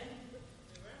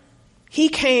 He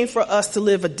came for us to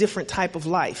live a different type of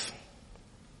life.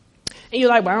 And you're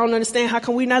like, well, I don't understand. How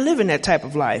come we not living that type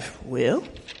of life? Well,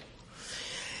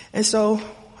 and so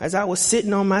as I was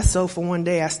sitting on my sofa one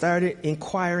day, I started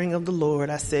inquiring of the Lord.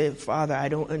 I said, Father, I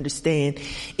don't understand.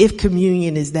 If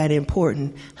communion is that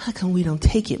important, how come we don't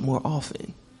take it more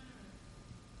often?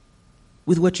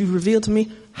 With what you've revealed to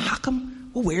me, how come,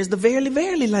 well, where's the verily,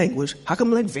 verily language? How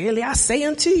come like, verily I say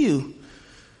unto you?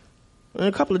 And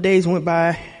a couple of days went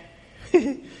by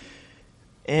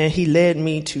and he led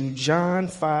me to John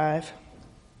 5.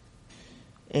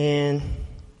 And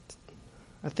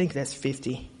I think that's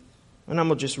 50. And I'm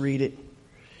going to just read it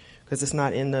because it's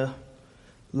not in the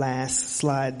last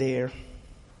slide there.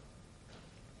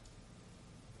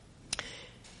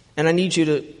 And I need you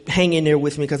to hang in there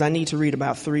with me because I need to read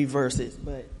about 3 verses.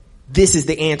 But this is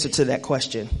the answer to that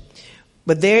question.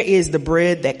 But there is the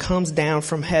bread that comes down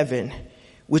from heaven,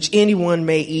 which anyone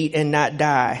may eat and not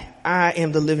die. I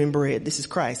am the living bread. This is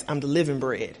Christ. I'm the living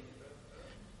bread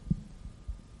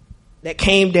that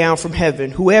came down from heaven.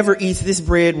 Whoever eats this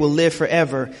bread will live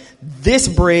forever. This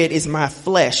bread is my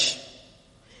flesh,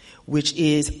 which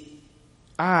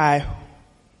I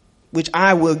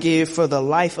will give for the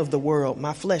life of the world.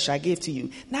 My flesh I give to you.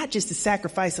 Not just the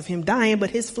sacrifice of him dying, but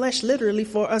his flesh literally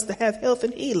for us to have health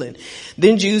and healing.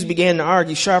 Then Jews began to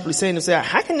argue sharply, saying to themselves,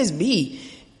 how can this be?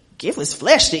 Give us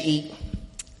flesh to eat.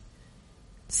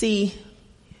 See,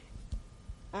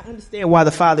 I understand why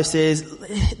the Father says,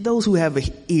 those who have an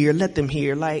ear, let them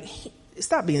hear. Like,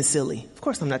 stop being silly. Of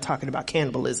course I'm not talking about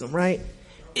cannibalism, right?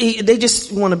 They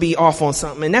just want to be off on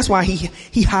something. And that's why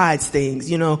he hides things.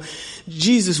 You know,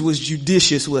 Jesus was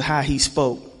judicious with how he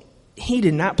spoke. He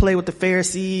did not play with the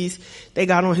Pharisees. They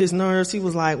got on his nerves. He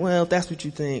was like, well, if that's what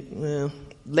you think, well,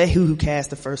 let who cast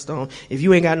the first stone. If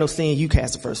you ain't got no sin, you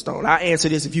cast the first stone. I'll answer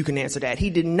this if you can answer that. He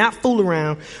did not fool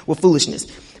around with foolishness.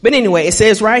 But anyway, it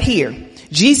says right here,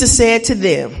 Jesus said to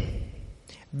them,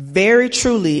 very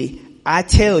truly, I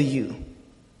tell you,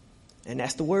 and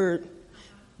that's the word.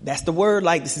 That's the word,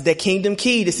 like this is that kingdom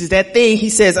key. This is that thing. He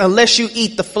says, unless you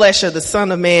eat the flesh of the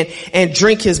Son of Man and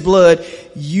drink his blood,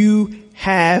 you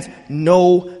have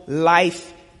no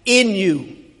life in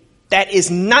you. That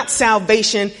is not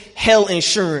salvation, hell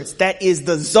insurance. That is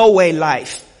the Zoe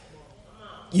life.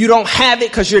 You don't have it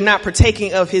because you're not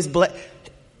partaking of his blood.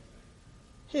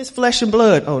 His flesh and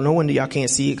blood. Oh, no wonder y'all can't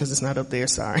see it because it's not up there.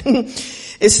 Sorry.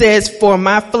 It says, for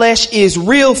my flesh is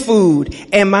real food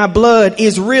and my blood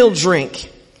is real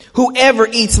drink. Whoever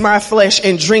eats my flesh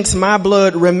and drinks my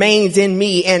blood remains in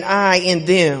me and I in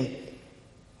them.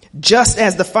 Just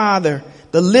as the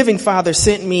living Father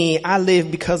sent me, I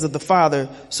live because of the Father.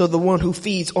 So the one who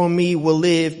feeds on me will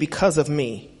live because of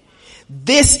me.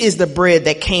 This is the bread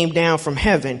that came down from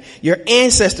heaven. Your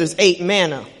ancestors ate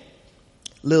manna,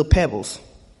 little pebbles,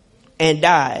 and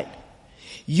died.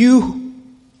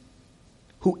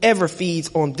 Whoever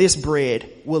feeds on this bread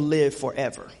will live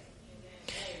forever.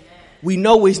 We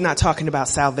know he's not talking about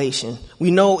salvation.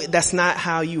 We know that's not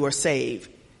how you are saved.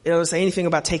 It doesn't say anything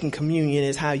about taking communion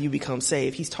is how you become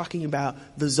saved. He's talking about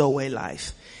the Zoe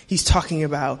life. He's talking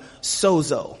about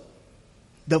sozo,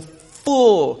 the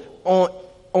full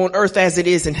on earth as it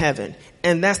is in heaven.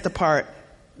 And that's the part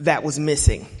that was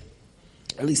missing.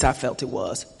 At least I felt it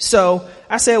was. So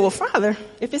I said, well, Father,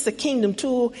 if it's a kingdom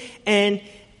tool, and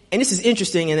this is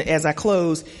interesting, and as I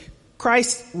close,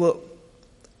 the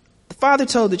Father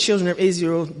told the children of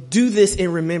Israel, do this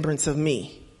in remembrance of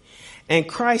me. And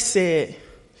Christ said,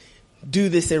 do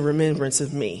this in remembrance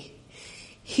of me.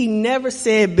 He never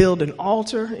said build an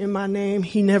altar in my name.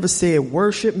 He never said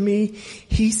worship me.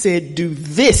 He said do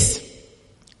this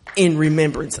in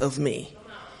remembrance of me.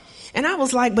 And I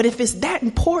was like, but if it's that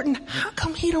important, how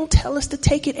come he don't tell us to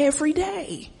take it every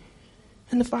day?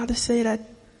 And the Father said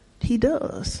he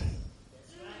does.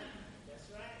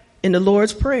 In the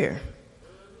Lord's Prayer.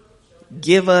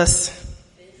 Give us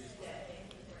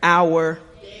our.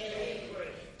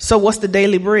 So what's the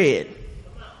daily bread?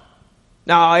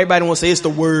 Now everybody wants to say it's the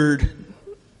word.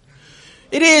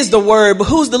 It is the word, but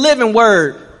who's the living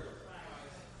word?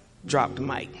 Drop the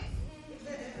mic.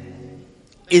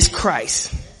 It's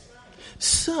Christ.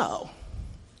 So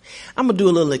I'm going to do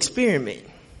a little experiment.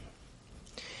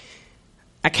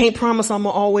 I can't promise I'm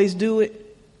going to always do it.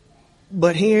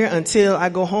 But here until I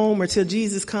go home or till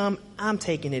Jesus come, I'm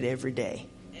taking it every day.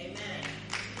 Amen.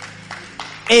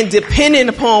 And depending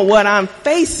upon what I'm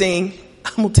facing,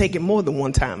 I'm going to take it more than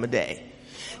one time a day.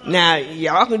 Now,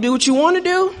 y'all can do what you want to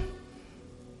do,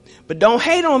 but don't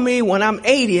hate on me when I'm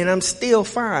 80 and I'm still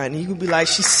fine. You can be like,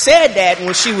 she said that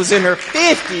when she was in her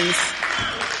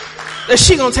 50s, that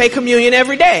she going to take communion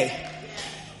every day.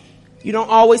 You don't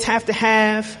always have to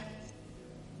have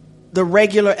the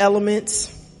regular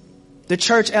elements. The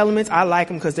church elements, I like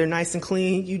them because they're nice and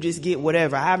clean. You just get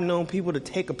whatever. I've known people to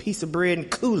take a piece of bread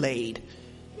and Kool-Aid.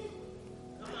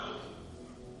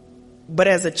 But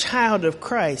as a child of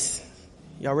Christ,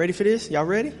 y'all ready for this? Y'all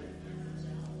ready?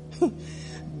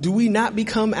 Do we not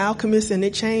become alchemists and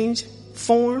it change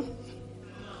form?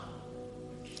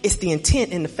 It's the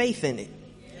intent and the faith in it.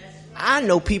 I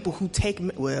know people who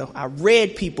I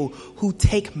read people who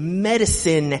take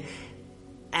medicine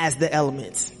as the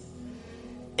elements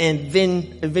and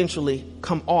then eventually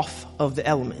come off of the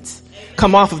elements,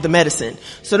 come off of the medicine.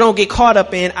 So don't get caught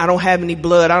up in, I don't have any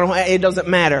blood. It doesn't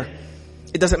matter.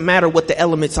 It doesn't matter what the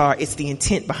elements are. It's the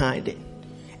intent behind it.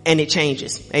 And it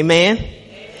changes. Amen?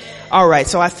 Amen. All right.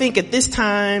 So I think at this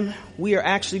time we are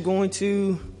actually going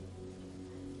to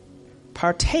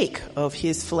partake of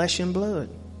his flesh and blood.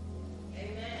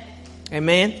 Amen.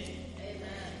 Amen.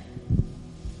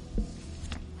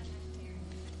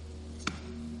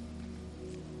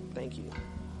 Thank you.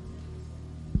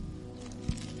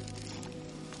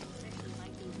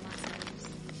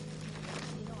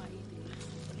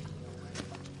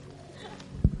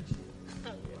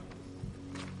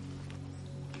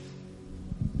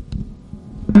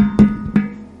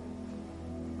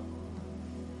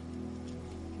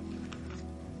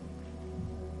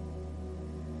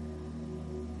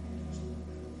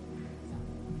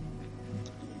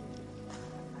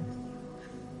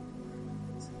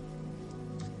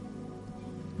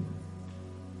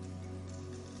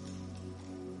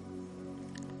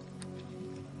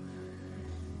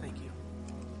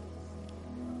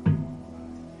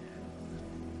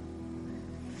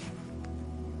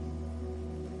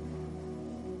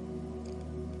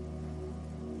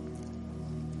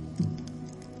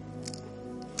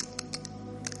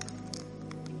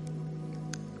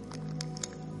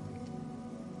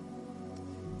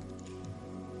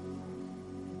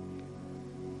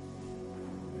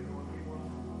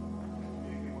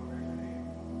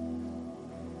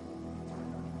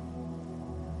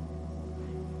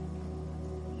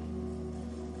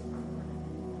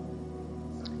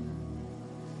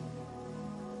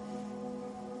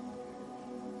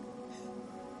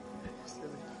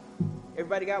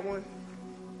 Everybody got one?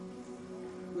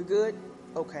 We good?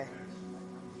 Okay.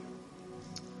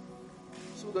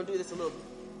 So we're going to do this a little.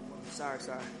 Sorry.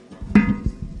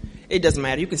 It doesn't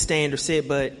matter. You can stand or sit,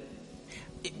 but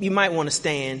you might want to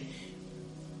stand.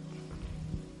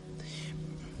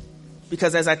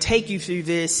 Because as I take you through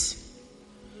this,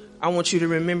 I want you to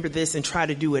remember this and try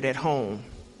to do it at home.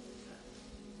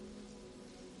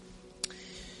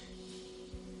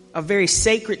 A very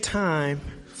sacred time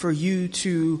for you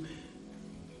to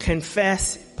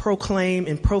confess, proclaim,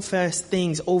 and profess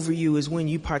things over you is when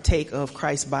you partake of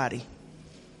Christ's body.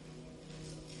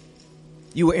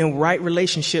 You are in right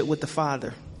relationship with the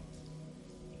Father.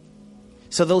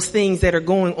 So those things that are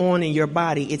going on in your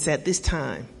body, it's at this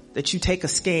time that you take a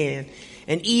scan.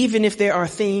 And even if there are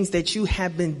things that you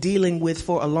have been dealing with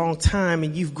for a long time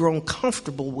and you've grown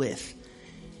comfortable with,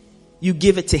 you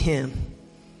give it to Him.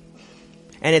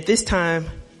 And at this time,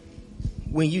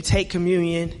 when you take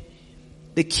communion,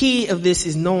 the key of this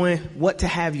is knowing what to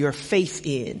have your faith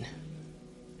in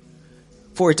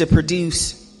for it to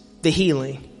produce the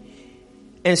healing.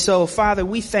 And so, Father,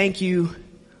 we thank you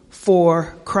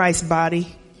for Christ's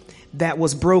body that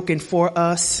was broken for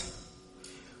us.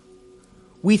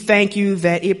 We thank you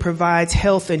that it provides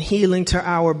health and healing to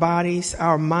our bodies,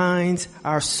 our minds,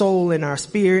 our soul, and our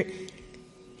spirit.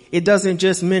 It doesn't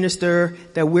just minister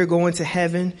that we're going to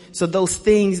heaven. So those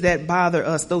things that bother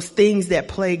us, those things that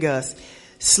plague us,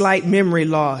 slight memory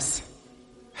loss,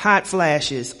 hot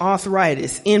flashes,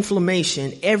 arthritis,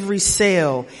 inflammation, every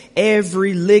cell,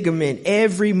 every ligament,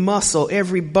 every muscle,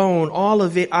 every bone, all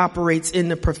of it operates in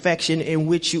the perfection in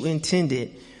which you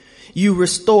intended. You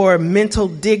restore mental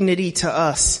dignity to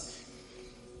us,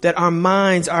 that our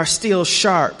minds are still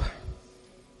sharp,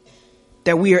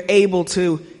 that we are able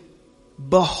to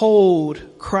behold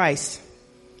Christ.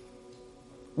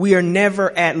 We are never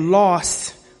at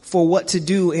loss for what to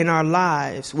do in our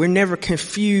lives. We're never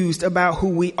confused about who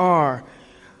we are.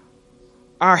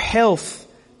 Our health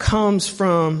comes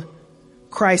from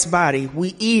Christ's body.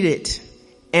 We eat it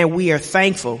and we are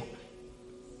thankful.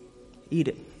 Eat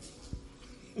it.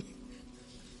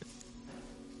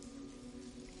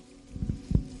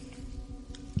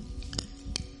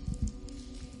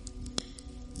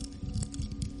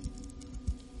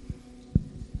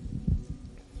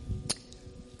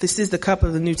 This is the cup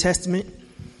of the New Testament.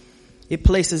 It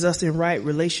places us in right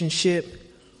relationship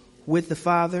with the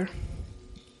Father.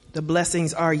 The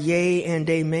blessings are yea and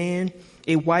amen.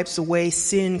 It wipes away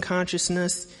sin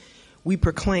consciousness. We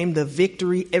proclaim the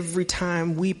victory every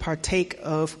time we partake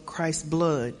of Christ's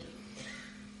blood.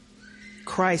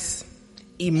 Christ,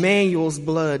 Emmanuel's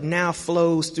blood, now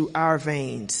flows through our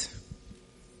veins.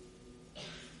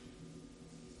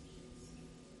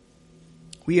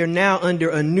 We are now under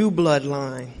a new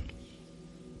bloodline.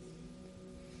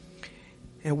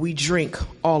 And we drink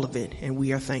all of it, and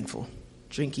we are thankful.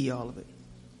 Drink ye all of it.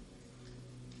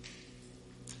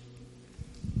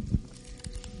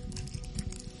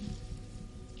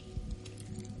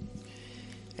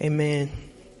 Amen.